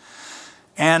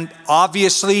 And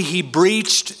obviously he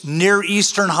breached Near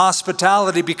Eastern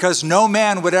hospitality, because no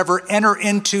man would ever enter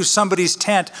into somebody's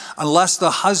tent unless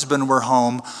the husband were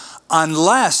home,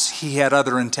 unless he had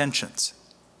other intentions.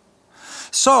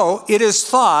 So it is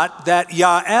thought that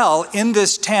Yael in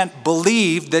this tent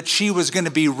believed that she was going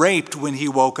to be raped when he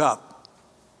woke up.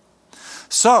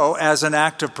 So as an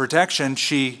act of protection,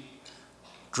 she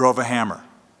drove a hammer,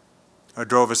 or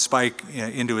drove a spike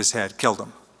into his head, killed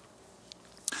him.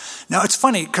 Now it's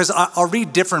funny, because I'll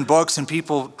read different books and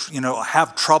people,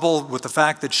 have trouble with the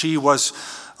fact that she was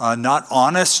not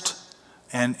honest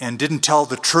and didn't tell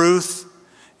the truth.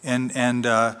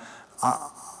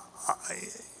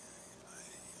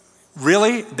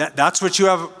 Really? That's what you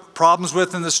have problems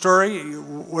with in the story?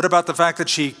 What about the fact that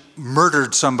she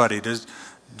murdered somebody?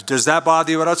 Does that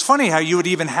bother you? It's funny how you would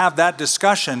even have that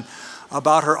discussion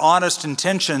about her honest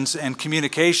intentions and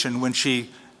communication when she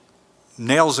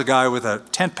nails a guy with a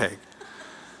tent peg.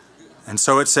 And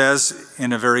so it says,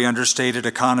 in a very understated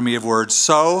economy of words,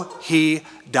 so he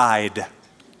died.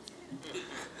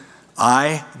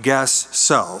 I guess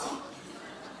so.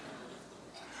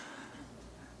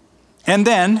 And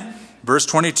then, verse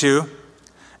 22,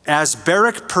 as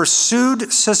Barak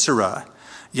pursued Sisera,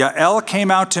 Yael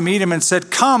came out to meet him and said,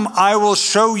 "Come, I will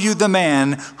show you the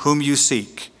man whom you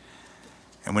seek."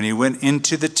 And when he went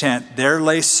into the tent, there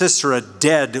lay Sisera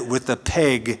dead with a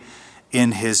peg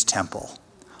in his temple.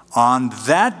 On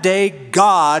that day,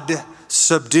 God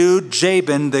subdued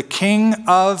Jabin, the king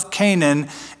of Canaan,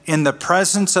 in the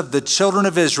presence of the children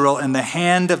of Israel, and the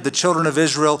hand of the children of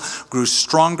Israel grew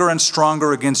stronger and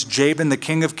stronger against Jabin, the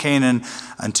king of Canaan,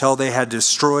 until they had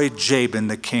destroyed Jabin,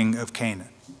 the king of Canaan.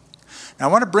 Now,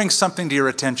 I want to bring something to your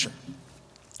attention.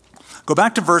 Go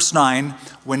back to verse 9,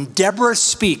 when Deborah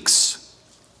speaks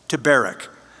to Barak.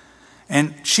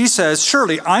 And she says,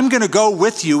 "Surely I'm going to go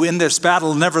with you in this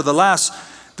battle. Nevertheless,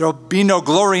 there will be no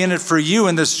glory in it for you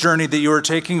in this journey that you are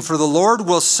taking, for the Lord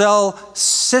will sell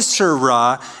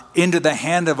Sisera into the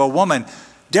hand of a woman."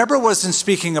 Deborah wasn't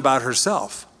speaking about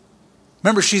herself.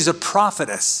 Remember, she's a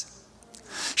prophetess.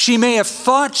 She may have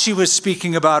thought she was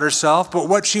speaking about herself, but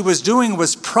what she was doing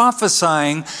was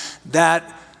prophesying that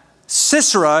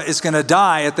Sisera is going to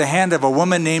die at the hand of a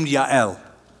woman named Yael.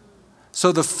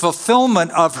 So the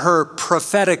fulfillment of her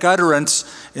prophetic utterance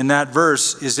in that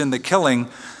verse is in the killing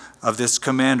of this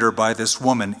commander by this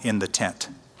woman in the tent.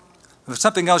 There's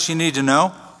something else you need to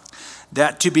know,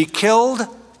 that to be killed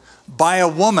by a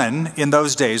woman in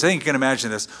those days, I think you can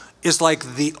imagine this, is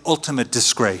like the ultimate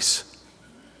disgrace.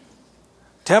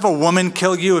 To have a woman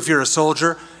kill you if you're a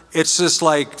soldier, it's just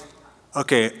like,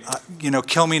 okay,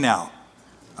 kill me now.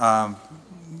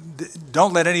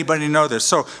 Don't let anybody know this.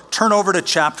 So turn over to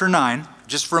chapter 9,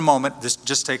 just for a moment. This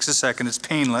just takes a second. It's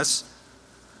painless.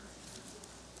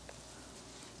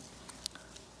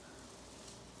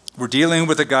 We're dealing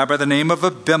with a guy by the name of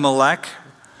Abimelech.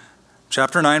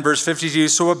 Chapter 9, verse 52,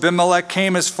 "So Abimelech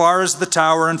came as far as the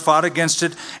tower and fought against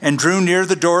it and drew near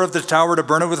the door of the tower to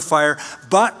burn it with fire.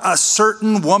 But a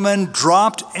certain woman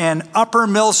dropped an upper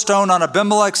millstone on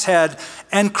Abimelech's head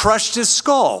and crushed his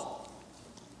skull.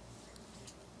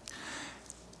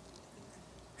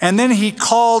 And then he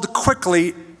called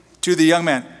quickly to the young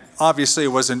man." Obviously, it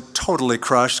wasn't totally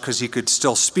crushed because he could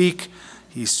still speak.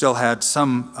 He still had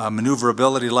some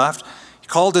maneuverability left. He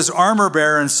called his armor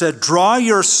bearer and said, "Draw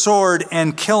your sword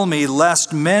and kill me,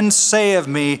 lest men say of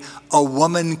me, 'A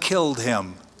woman killed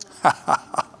him.'"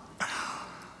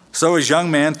 So his young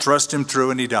man thrust him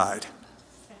through and he died.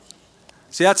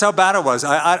 See, that's how bad it was.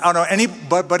 I don't know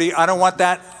anybody, I don't want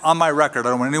that on my record.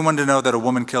 I don't want anyone to know that a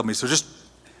woman killed me. So just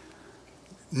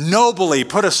nobly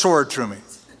put a sword through me.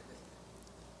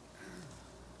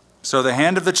 So the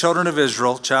hand of the children of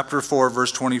Israel, chapter 4,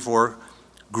 verse 24,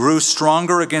 grew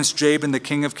stronger against Jabin, the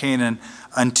king of Canaan,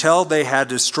 until they had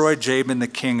destroyed Jabin, the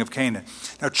king of Canaan.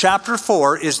 Now, chapter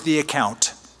 4 is the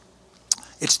account.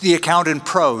 It's the account in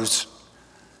prose.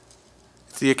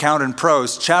 It's the account in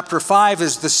prose. Chapter 5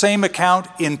 is the same account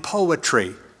in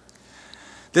poetry.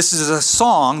 This is a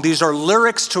song. These are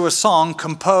lyrics to a song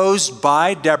composed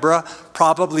by Deborah,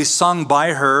 probably sung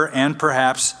by her and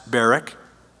perhaps Barak.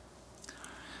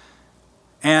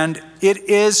 And it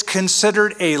is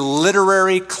considered a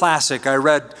literary classic. I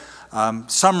read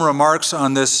some remarks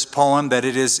on this poem that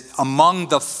it is among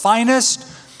the finest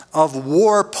of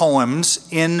war poems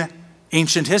in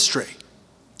ancient history.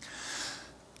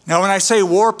 Now, when I say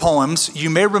war poems, you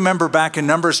may remember back in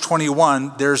Numbers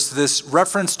 21, there's this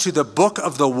reference to the book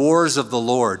of the wars of the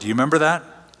Lord. Do you remember that?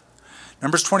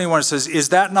 Numbers 21 says, is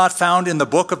that not found in the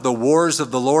book of the wars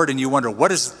of the Lord? And you wonder,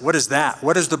 what is that?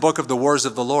 What is the book of the wars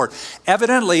of the Lord?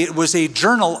 Evidently, it was a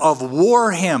journal of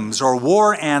war hymns or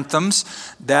war anthems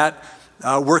that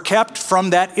were kept from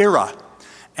that era.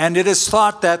 And it is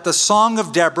thought that the Song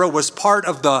of Deborah was part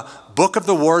of the book of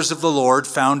the wars of the Lord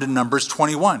found in Numbers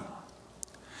 21.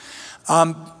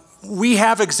 We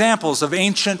have examples of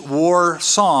ancient war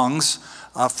songs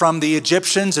from the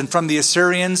Egyptians and from the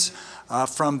Assyrians,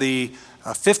 from the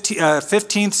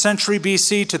 15th century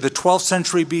BC to the 12th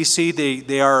century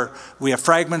BC. We have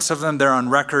fragments of them. They're on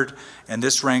record, and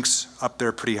this ranks up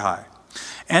there pretty high.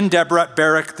 And Deborah,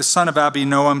 Barak, the son of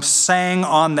Abinoam, sang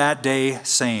on that day,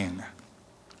 saying,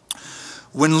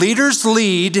 when leaders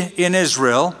lead in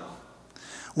Israel,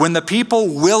 when the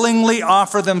people willingly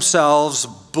offer themselves,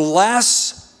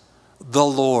 bless the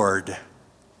Lord.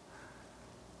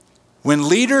 When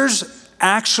leaders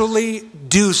actually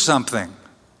do something,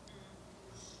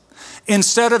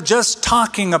 instead of just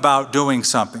talking about doing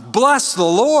something, bless the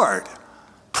Lord.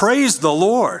 Praise the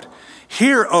Lord.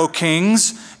 Hear, O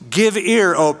kings, give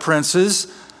ear, O princes.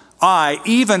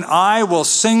 Even I will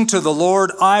sing to the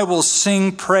Lord. I will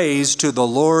sing praise to the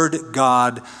Lord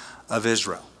God of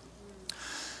Israel.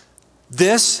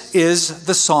 This is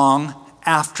the song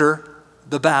after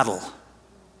the battle.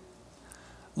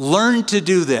 Learn to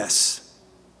do this.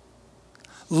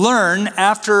 Learn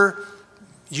after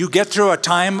you get through a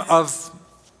time of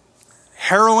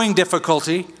harrowing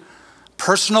difficulty,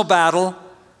 personal battle,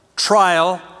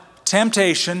 trial,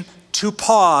 temptation, to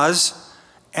pause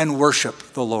and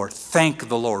worship the Lord. Thank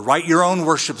the Lord. Write your own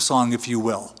worship song, if you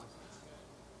will.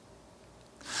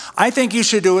 I think you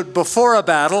should do it before a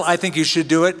battle. I think you should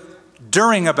do it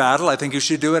during a battle. I think you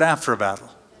should do it after a battle.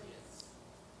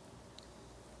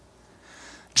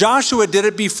 Joshua did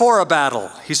it before a battle.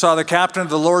 He saw the captain of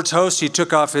the Lord's host. He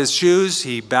took off his shoes.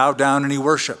 He bowed down and he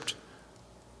worshiped.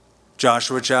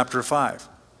 Joshua chapter 5.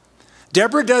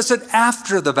 Deborah does it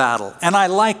after the battle, and I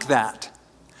like that.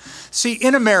 See,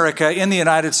 in America, in the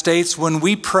United States, when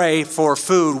we pray for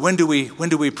food, when do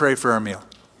we pray for our meal?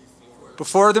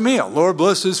 Before the meal. Lord,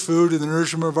 bless this food and the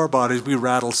nourishment of our bodies. We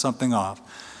rattle something off.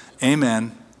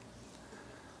 Amen.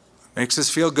 Makes us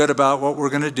feel good about what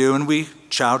we're going to do, and we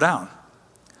chow down.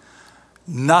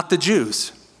 Not the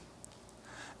Jews.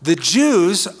 The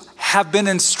Jews have been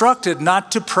instructed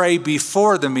not to pray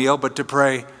before the meal, but to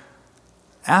pray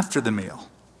after the meal.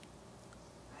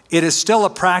 It is still a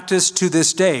practice to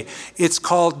this day. It's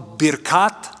called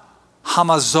Birkat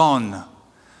Hamazon,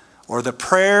 or the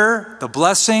prayer, the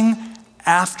blessing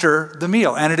after the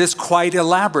meal. And it is quite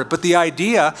elaborate. But the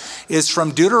idea is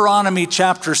from Deuteronomy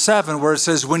chapter 7, where it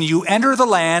says, when you enter the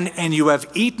land and you have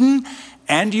eaten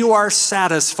and you are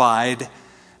satisfied,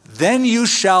 then you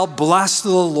shall bless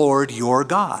the Lord your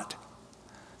God.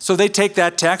 So they take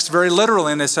that text very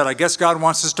literally, and they said, I guess God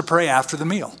wants us to pray after the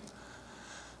meal.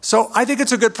 So I think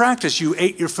it's a good practice. You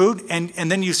ate your food, and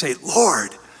then you say,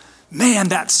 Lord, man,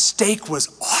 that steak was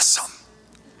awesome.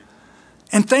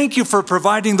 And thank you for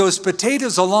providing those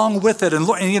potatoes along with it, and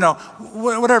you know,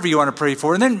 whatever you want to pray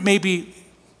for. And then maybe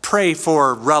pray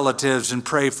for relatives and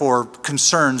pray for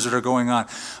concerns that are going on.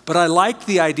 But I like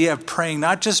the idea of praying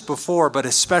not just before, but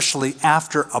especially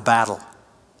after a battle.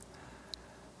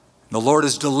 The Lord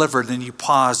is delivered, and you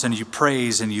pause and you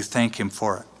praise and you thank him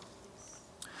for it.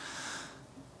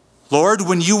 Lord,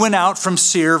 when you went out from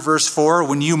Seir, verse 4,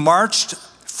 when you marched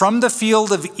from the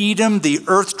field of Edom, the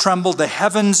earth trembled, the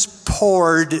heavens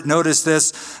poured, notice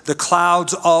this, the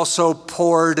clouds also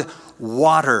poured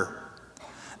water.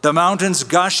 The mountains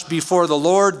gushed before the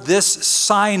Lord, this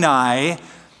Sinai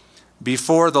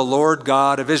before the Lord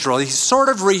God of Israel. He's sort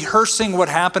of rehearsing what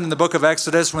happened in the book of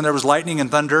Exodus when there was lightning and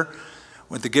thunder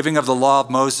with the giving of the law of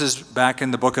Moses back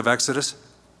in the book of Exodus.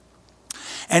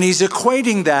 And he's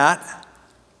equating that,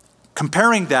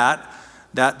 comparing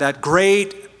that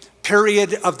great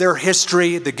period of their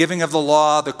history, the giving of the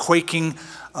law, the quaking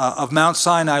of Mount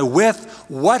Sinai, with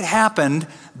what happened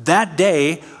that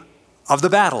day of the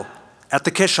battle at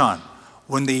the Kishon,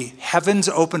 when the heavens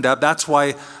opened up. That's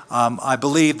why I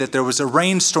believe that there was a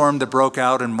rainstorm that broke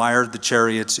out and mired the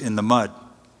chariots in the mud.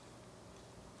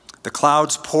 The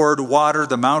clouds poured water,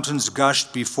 the mountains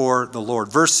gushed before the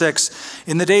Lord. Verse 6,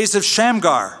 in the days of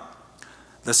Shamgar,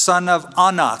 the son of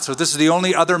Anath. So this is the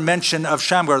only other mention of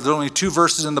Shamgar. There are only 2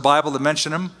 verses in the Bible that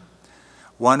mention him.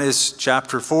 One is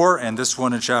chapter 4 and this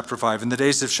one in chapter 5. In the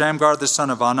days of Shamgar, the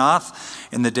son of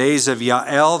Anath, in the days of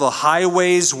Yael, the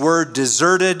highways were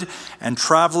deserted and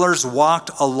travelers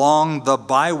walked along the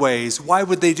byways. Why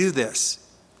would they do this?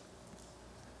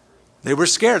 They were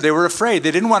scared. They were afraid.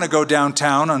 They didn't want to go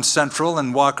downtown on Central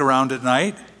and walk around at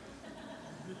night.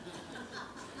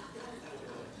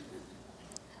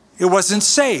 It wasn't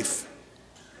safe.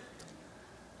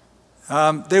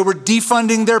 They were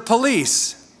defunding their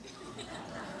police.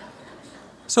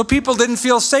 So people didn't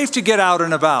feel safe to get out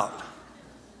and about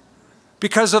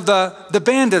because of the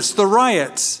bandits, the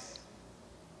riots.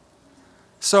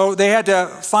 So they had to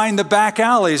find the back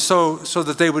alleys so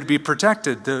that they would be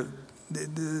protected. The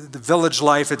village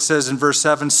life, it says in verse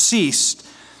 7, ceased.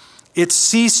 It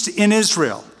ceased in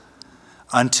Israel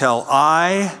until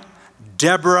I,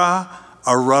 Deborah,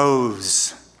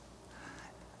 arose,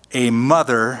 a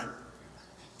mother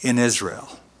in Israel.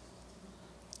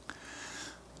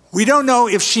 We don't know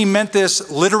if she meant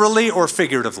this literally or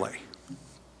figuratively.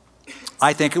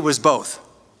 I think it was both.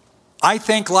 I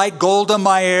think like Golda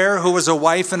Meir, who was a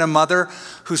wife and a mother,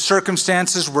 whose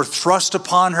circumstances were thrust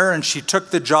upon her and she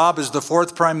took the job as the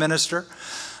 4th prime minister.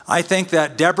 I think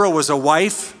that Deborah was a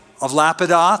wife of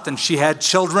Lapidoth and she had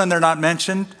children. They're not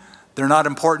mentioned. They're not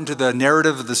important to the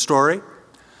narrative of the story.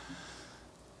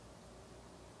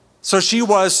 So she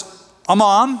was a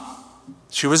mom.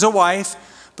 She was a wife.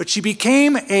 But she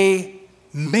became a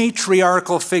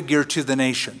matriarchal figure to the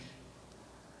nation,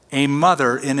 a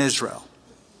mother in Israel.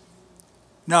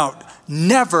 Now,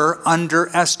 never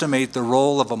underestimate the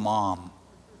role of a mom.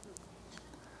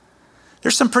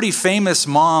 There's some pretty famous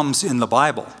moms in the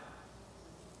Bible.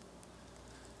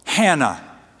 Hannah,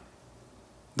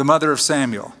 the mother of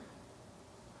Samuel.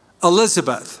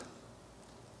 Elizabeth,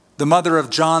 the mother of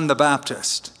John the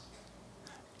Baptist.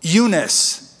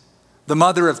 Eunice, the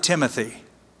mother of Timothy.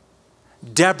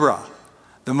 Deborah,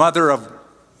 the mother of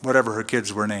whatever her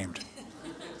kids were named,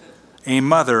 a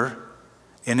mother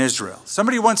in Israel.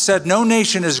 Somebody once said, no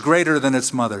nation is greater than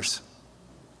its mothers,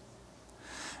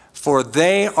 for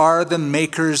they are the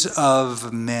makers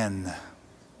of men.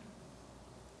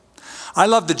 I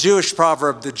love the Jewish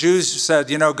proverb. The Jews said,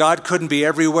 God couldn't be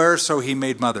everywhere, so he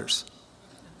made mothers.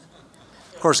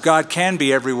 Of course, God can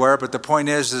be everywhere, but the point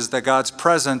is that God's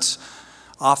presence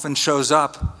often shows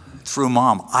up through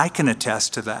mom. I can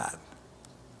attest to that.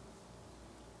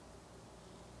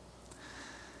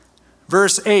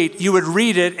 Verse 8, you would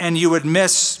read it and you would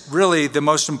miss really the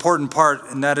most important part,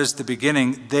 and that is the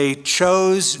beginning. They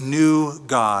chose new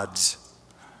gods.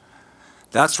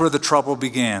 That's where the trouble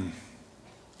began.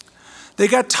 They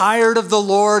got tired of the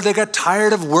Lord. They got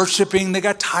tired of worshiping. They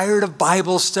got tired of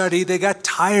Bible study. They got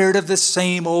tired of the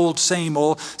same old, same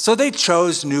old. So they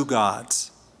chose new gods.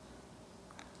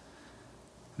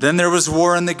 Then there was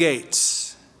war in the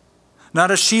gates.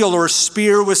 Not a shield or a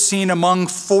spear was seen among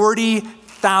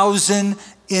 40,000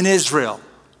 in Israel.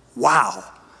 Wow.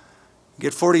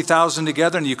 Get 40,000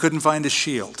 together and you couldn't find a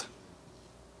shield.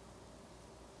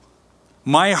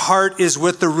 My heart is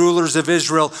with the rulers of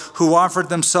Israel who offered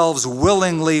themselves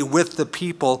willingly with the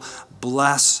people.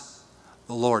 Bless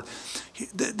the Lord.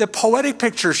 The poetic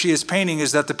picture she is painting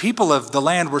is that the people of the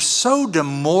land were so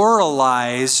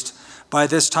demoralized by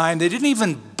this time, they didn't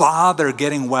even bother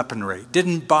getting weaponry,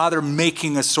 didn't bother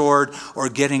making a sword or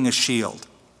getting a shield.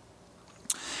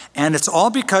 And it's all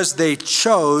because they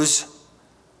chose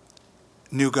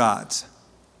new gods.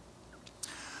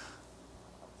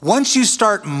 Once you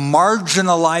start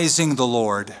marginalizing the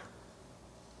Lord,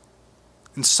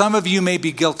 and some of you may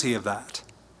be guilty of that.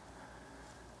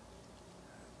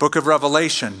 Book of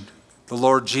Revelation, the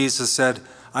Lord Jesus said,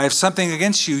 I have something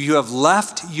against you. You have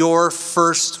left your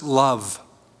first love.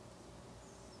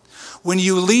 When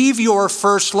you leave your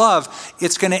first love,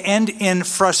 it's going to end in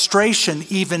frustration,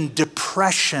 even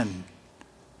depression.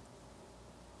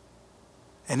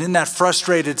 And in that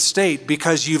frustrated state,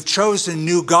 because you've chosen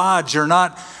new gods, you're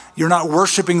not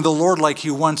worshiping the Lord like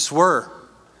you once were.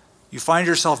 You find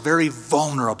yourself very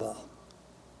vulnerable.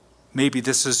 Maybe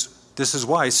this is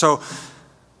why. So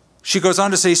she goes on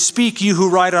to say, speak, you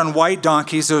who ride on white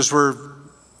donkeys. Those were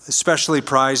especially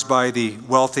prized by the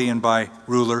wealthy and by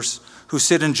rulers, who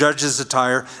sit in judges'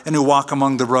 attire and who walk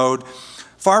among the road.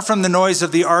 Far from the noise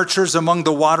of the archers among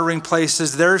the watering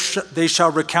places, there they shall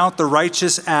recount the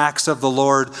righteous acts of the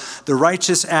Lord, the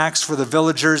righteous acts for the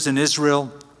villagers in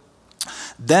Israel.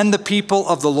 Then the people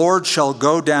of the Lord shall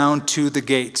go down to the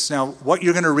gates. Now, what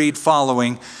you're going to read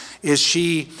following is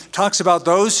she talks about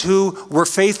those who were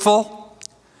faithful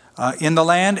in the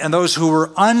land and those who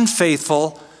were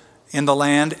unfaithful in the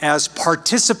land as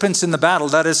participants in the battle.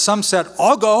 That is, some said,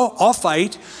 I'll go, I'll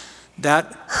fight.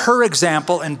 that her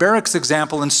example and Barak's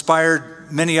example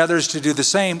inspired many others to do the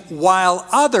same, while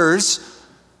others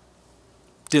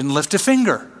didn't lift a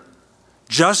finger,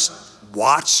 just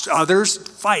watched others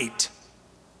fight.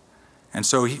 And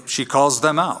so she calls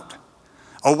them out.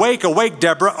 Awake, awake,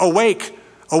 Deborah, awake,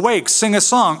 awake, sing a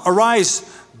song. Arise,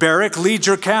 Barak, lead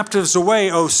your captives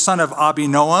away, O son of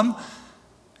Abinoam.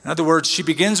 In other words, she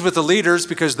begins with the leaders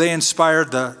because they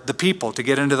inspired the people to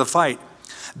get into the fight.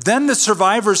 Then the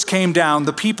survivors came down,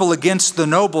 the people against the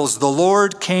nobles. The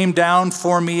Lord came down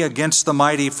for me against the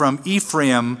mighty. From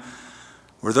Ephraim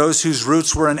were those whose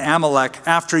roots were in Amalek.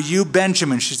 After you,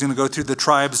 Benjamin. She's going to go through the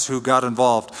tribes who got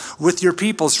involved. With your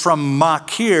peoples from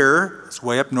Machir, it's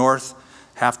way up north,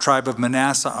 half tribe of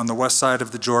Manasseh on the west side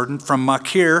of the Jordan. From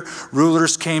Machir,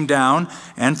 rulers came down,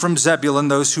 and from Zebulun,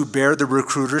 those who bear the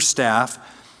recruiter's staff.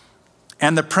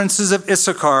 And the princes of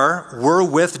Issachar were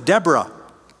with Deborah.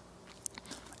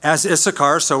 As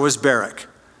Issachar, so was Barak,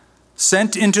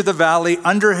 sent into the valley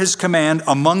under his command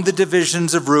among the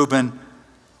divisions of Reuben.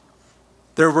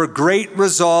 There were great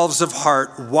resolves of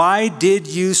heart. Why did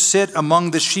you sit among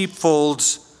the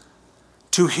sheepfolds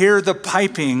to hear the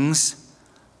pipings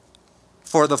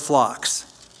for the flocks?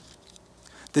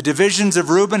 The divisions of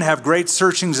Reuben have great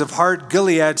searchings of heart.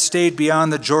 Gilead stayed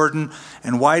beyond the Jordan.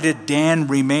 And why did Dan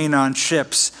remain on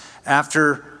ships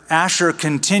after Asher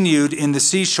continued in the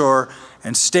seashore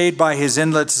and stayed by his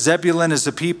inlets? Zebulun is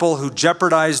a people who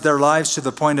jeopardized their lives to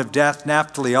the point of death.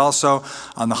 Naphtali also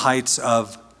on the heights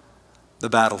of the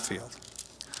battlefield.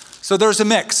 So there's a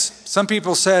mix. Some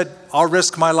people said, I'll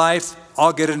risk my life,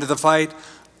 I'll get into the fight.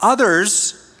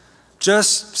 Others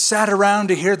just sat around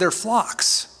to hear their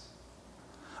flocks.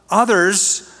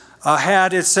 Others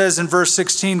had, it says in verse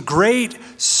 16, great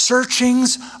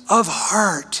searchings of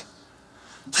heart.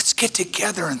 Let's get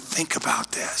together and think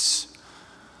about this.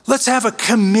 Let's have a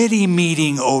committee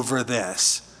meeting over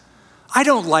this. I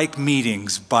don't like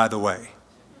meetings, by the way,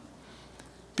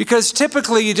 because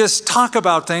typically you just talk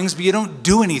about things, but you don't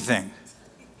do anything.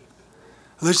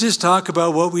 Let's just talk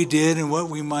about what we did and what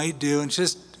we might do. And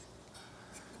just,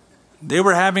 they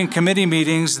were having committee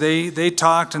meetings. They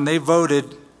talked and they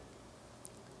voted.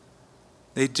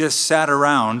 They just sat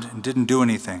around and didn't do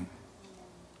anything.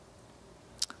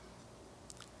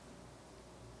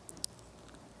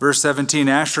 Verse 17,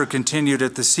 Asher continued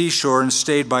at the seashore and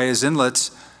stayed by his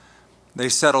inlets. They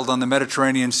settled on the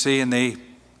Mediterranean Sea and they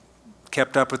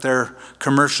kept up with their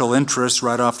commercial interests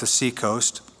right off the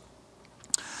seacoast.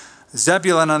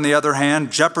 Zebulun, on the other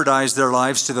hand, jeopardized their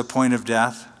lives to the point of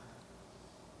death.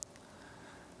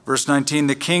 Verse 19,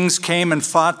 the kings came and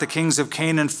fought. The kings of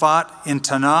Canaan fought in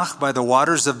Tanakh by the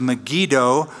waters of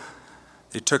Megiddo.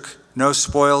 They took no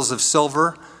spoils of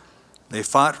silver. They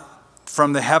fought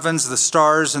from the heavens, the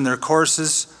stars and their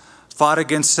courses, fought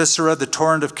against Sisera. The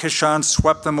torrent of Kishon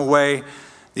swept them away.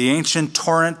 The ancient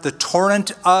torrent, the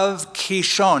torrent of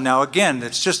Kishon. Now again,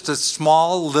 it's just a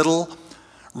small little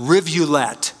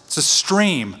rivulet. It's a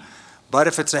stream. But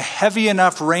if it's a heavy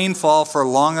enough rainfall for a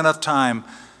long enough time,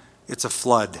 it's a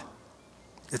flood.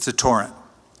 It's a torrent.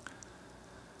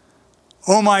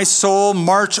 O my soul,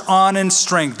 march on in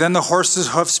strength. Then the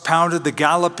horses' hoofs pounded, the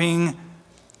galloping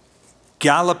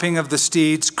of the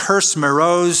steeds. Curse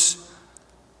Meroz,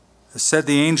 said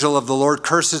the angel of the Lord,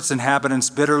 curse its inhabitants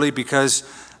bitterly because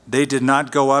they did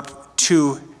not go up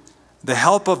to the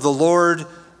help of the Lord,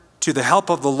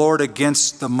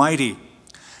 against the mighty.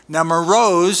 Now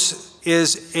Meroz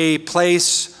is a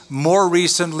place more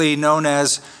recently known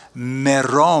as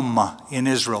Merom in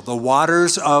Israel, the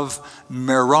waters of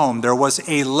Merom. There was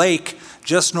a lake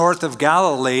just north of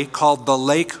Galilee called the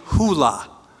Lake Hula,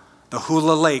 the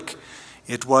Hula Lake.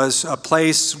 It was a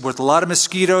place with a lot of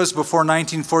mosquitoes before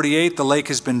 1948. The lake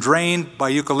has been drained by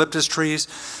eucalyptus trees.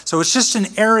 So it's just an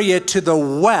area to the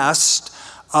west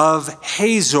of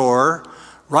Hazor,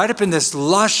 right up in this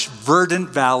lush, verdant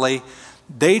valley.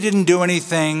 They didn't do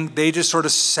anything. They just sort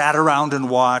of sat around and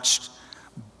watched.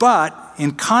 But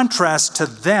in contrast to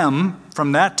them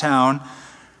from that town,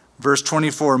 verse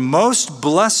 24, most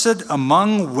blessed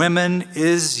among women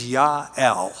is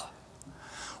Yael.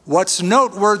 What's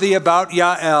noteworthy about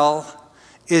Yael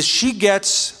is she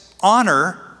gets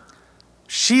honor.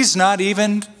 She's not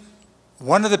even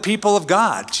one of the people of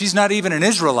God. She's not even an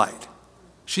Israelite.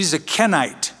 She's a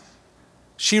Kenite.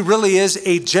 She really is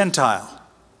a Gentile,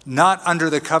 not under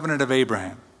the covenant of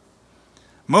Abraham.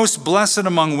 Most blessed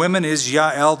among women is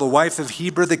Yael, the wife of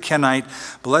Heber the Kenite.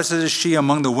 Blessed is she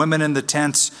among the women in the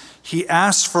tents. He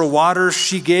asked for water,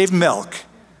 she gave milk.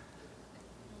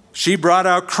 She brought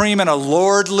out cream in a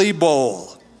lordly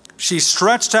bowl. She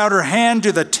stretched out her hand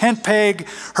to the tent peg,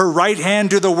 her right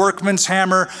hand to the workman's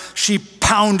hammer. She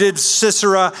pounded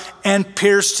Sisera and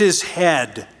pierced his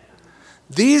head.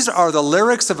 These are the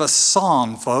lyrics of a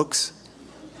song, folks.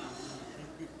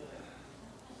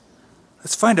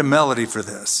 Let's find a melody for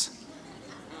this.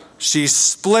 She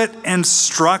split and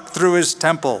struck through his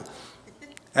temple.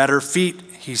 At her feet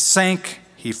he sank,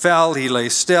 he fell, he lay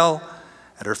still.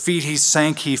 At her feet he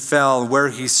sank, he fell. Where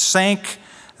he sank,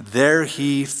 there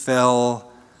he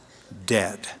fell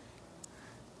dead.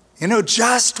 You know,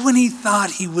 just when he thought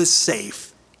he was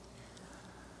safe,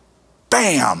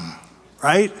 bam,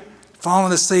 right?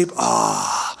 Falling asleep.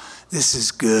 Ah, this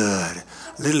is good.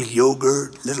 A little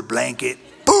yogurt, little blanket,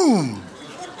 boom.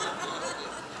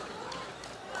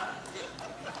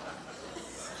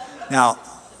 Now,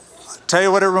 I'll tell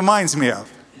you what it reminds me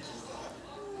of.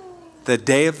 The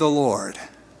day of the Lord.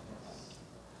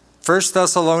 1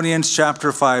 Thessalonians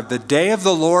chapter 5, the day of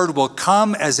the Lord will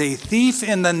come as a thief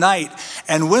in the night.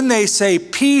 And when they say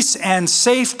peace and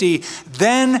safety,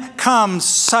 then comes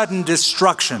sudden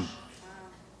destruction.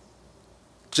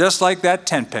 Just like that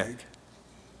tent peg.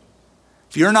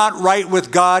 If you're not right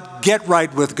with God, get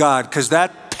right with God, because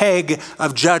that peg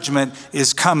of judgment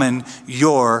is coming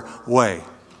your way.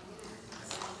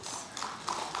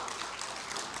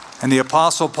 And the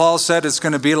Apostle Paul said it's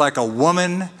going to be like a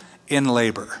woman in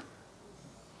labor.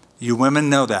 You women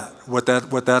know that, what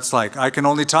that's like. I can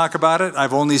only talk about it.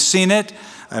 I've only seen it.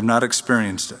 I have not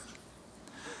experienced it.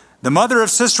 The mother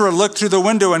of Sisera looked through the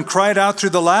window and cried out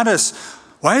through the lattice,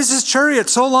 "Why is this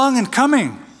chariot so long in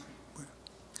coming?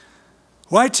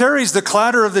 Why tarries the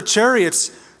clatter of the chariots?"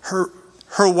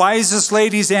 Her wisest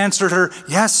ladies answered her.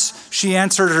 Yes, she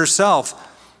answered herself.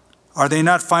 Are they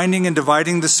not finding and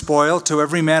dividing the spoil, to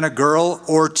every man a girl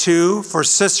or two? For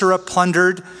Sisera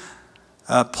plundered,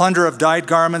 plunder of dyed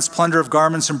garments, plunder of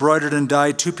garments embroidered and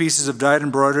dyed, 2 pieces of dyed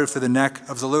embroidery for the neck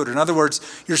of the lute. In other words,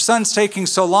 your son's taking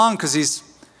so long because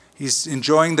he's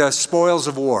enjoying the spoils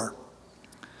of war.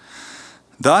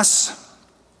 Thus,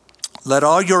 let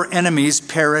all your enemies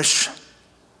perish,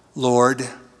 Lord.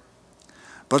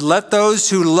 But let those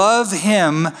who love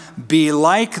him be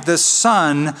like the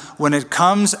sun when it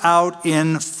comes out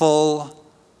in full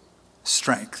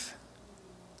strength.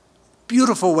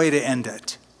 Beautiful way to end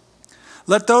it.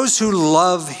 Let those who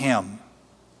love him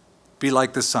be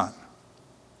like the sun.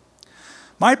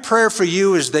 My prayer for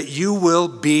you is that you will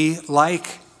be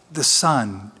like the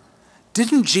sun.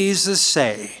 Didn't Jesus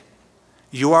say,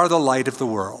 "You are the light of the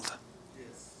world"?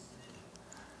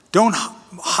 Don't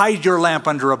hide your lamp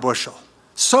under a bushel.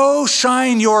 So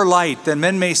shine your light that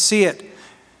men may see it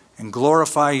and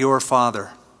glorify your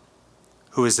Father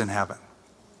who is in heaven.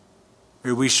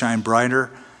 May we shine brighter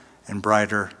and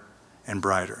brighter and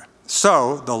brighter.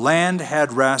 So the land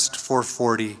had rest for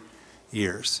 40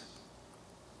 years.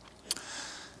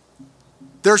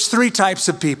 There's 3 types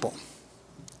of people.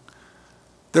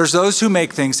 There's those who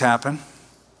make things happen.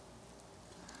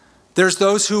 There's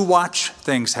those who watch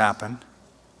things happen.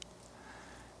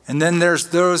 And then there's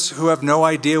those who have no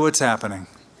idea what's happening.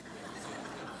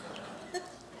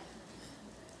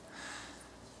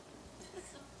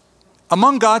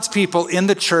 Among God's people in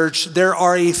the church, there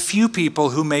are a few people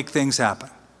who make things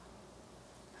happen.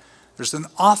 There's an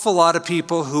awful lot of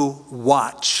people who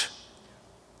watch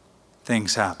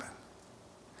things happen.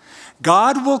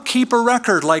 God will keep a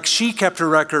record like she kept a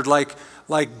record, like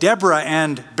Deborah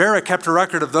and Deborah kept a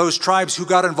record of those tribes who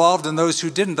got involved and those who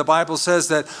didn't. The Bible says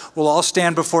that we'll all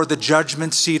stand before the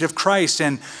judgment seat of Christ,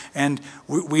 and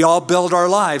we all build our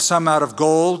lives, some out of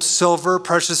gold, silver,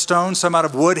 precious stones, some out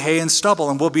of wood, hay, and stubble,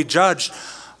 and we'll be judged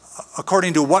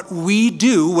according to what we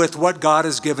do with what God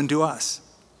has given to us.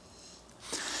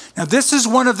 Now, this is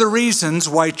one of the reasons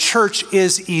why church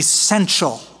is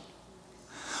essential.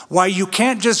 Why you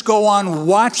can't just go on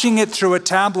watching it through a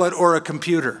tablet or a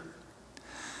computer.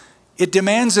 It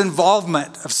demands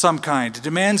involvement of some kind. It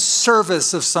demands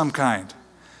service of some kind.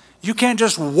 You can't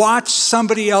just watch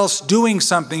somebody else doing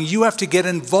something. You have to get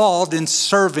involved in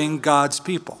serving God's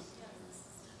people.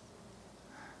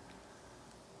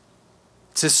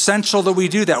 It's essential that we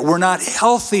do that. We're not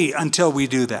healthy until we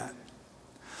do that.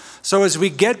 So as we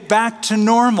get back to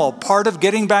normal, part of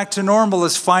getting back to normal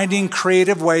is finding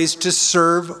creative ways to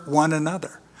serve one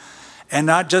another and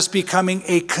not just becoming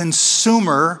a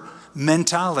consumer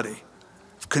mentality,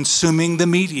 consuming the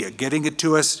media, getting it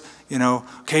to us,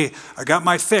 okay, I got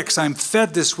my fix, I'm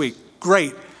fed this week.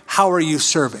 Great. How are you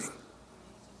serving?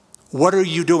 What are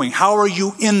you doing? How are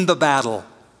you in the battle?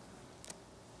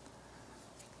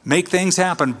 Make things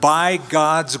happen by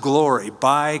God's glory,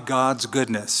 by God's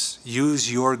goodness.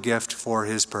 Use your gift for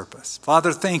his purpose.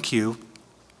 Father, thank you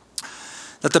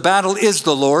that the battle is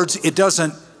the Lord's. It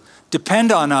doesn't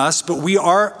depend on us, but we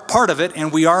are part of it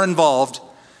and we are involved.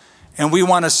 And we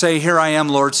want to say, here I am,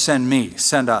 Lord, send me,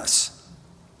 send us.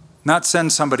 Not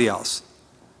send somebody else,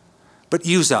 but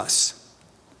use us.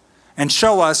 And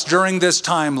show us during this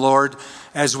time, Lord,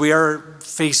 as we are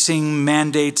facing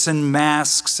mandates and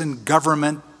masks and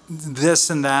government, this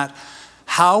and that,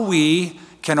 how we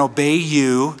can obey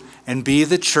you and be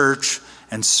the church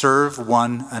and serve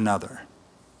one another.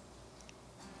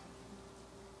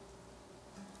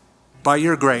 By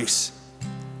your grace,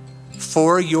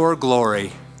 for your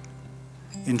glory,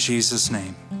 in Jesus'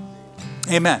 name.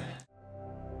 Amen.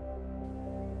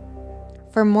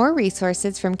 For more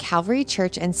resources from Calvary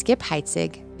Church and Skip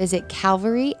Heitzig, visit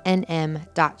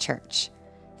calvarynm.church.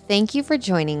 Thank you for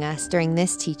joining us during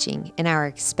this teaching in our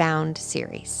Expound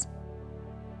series.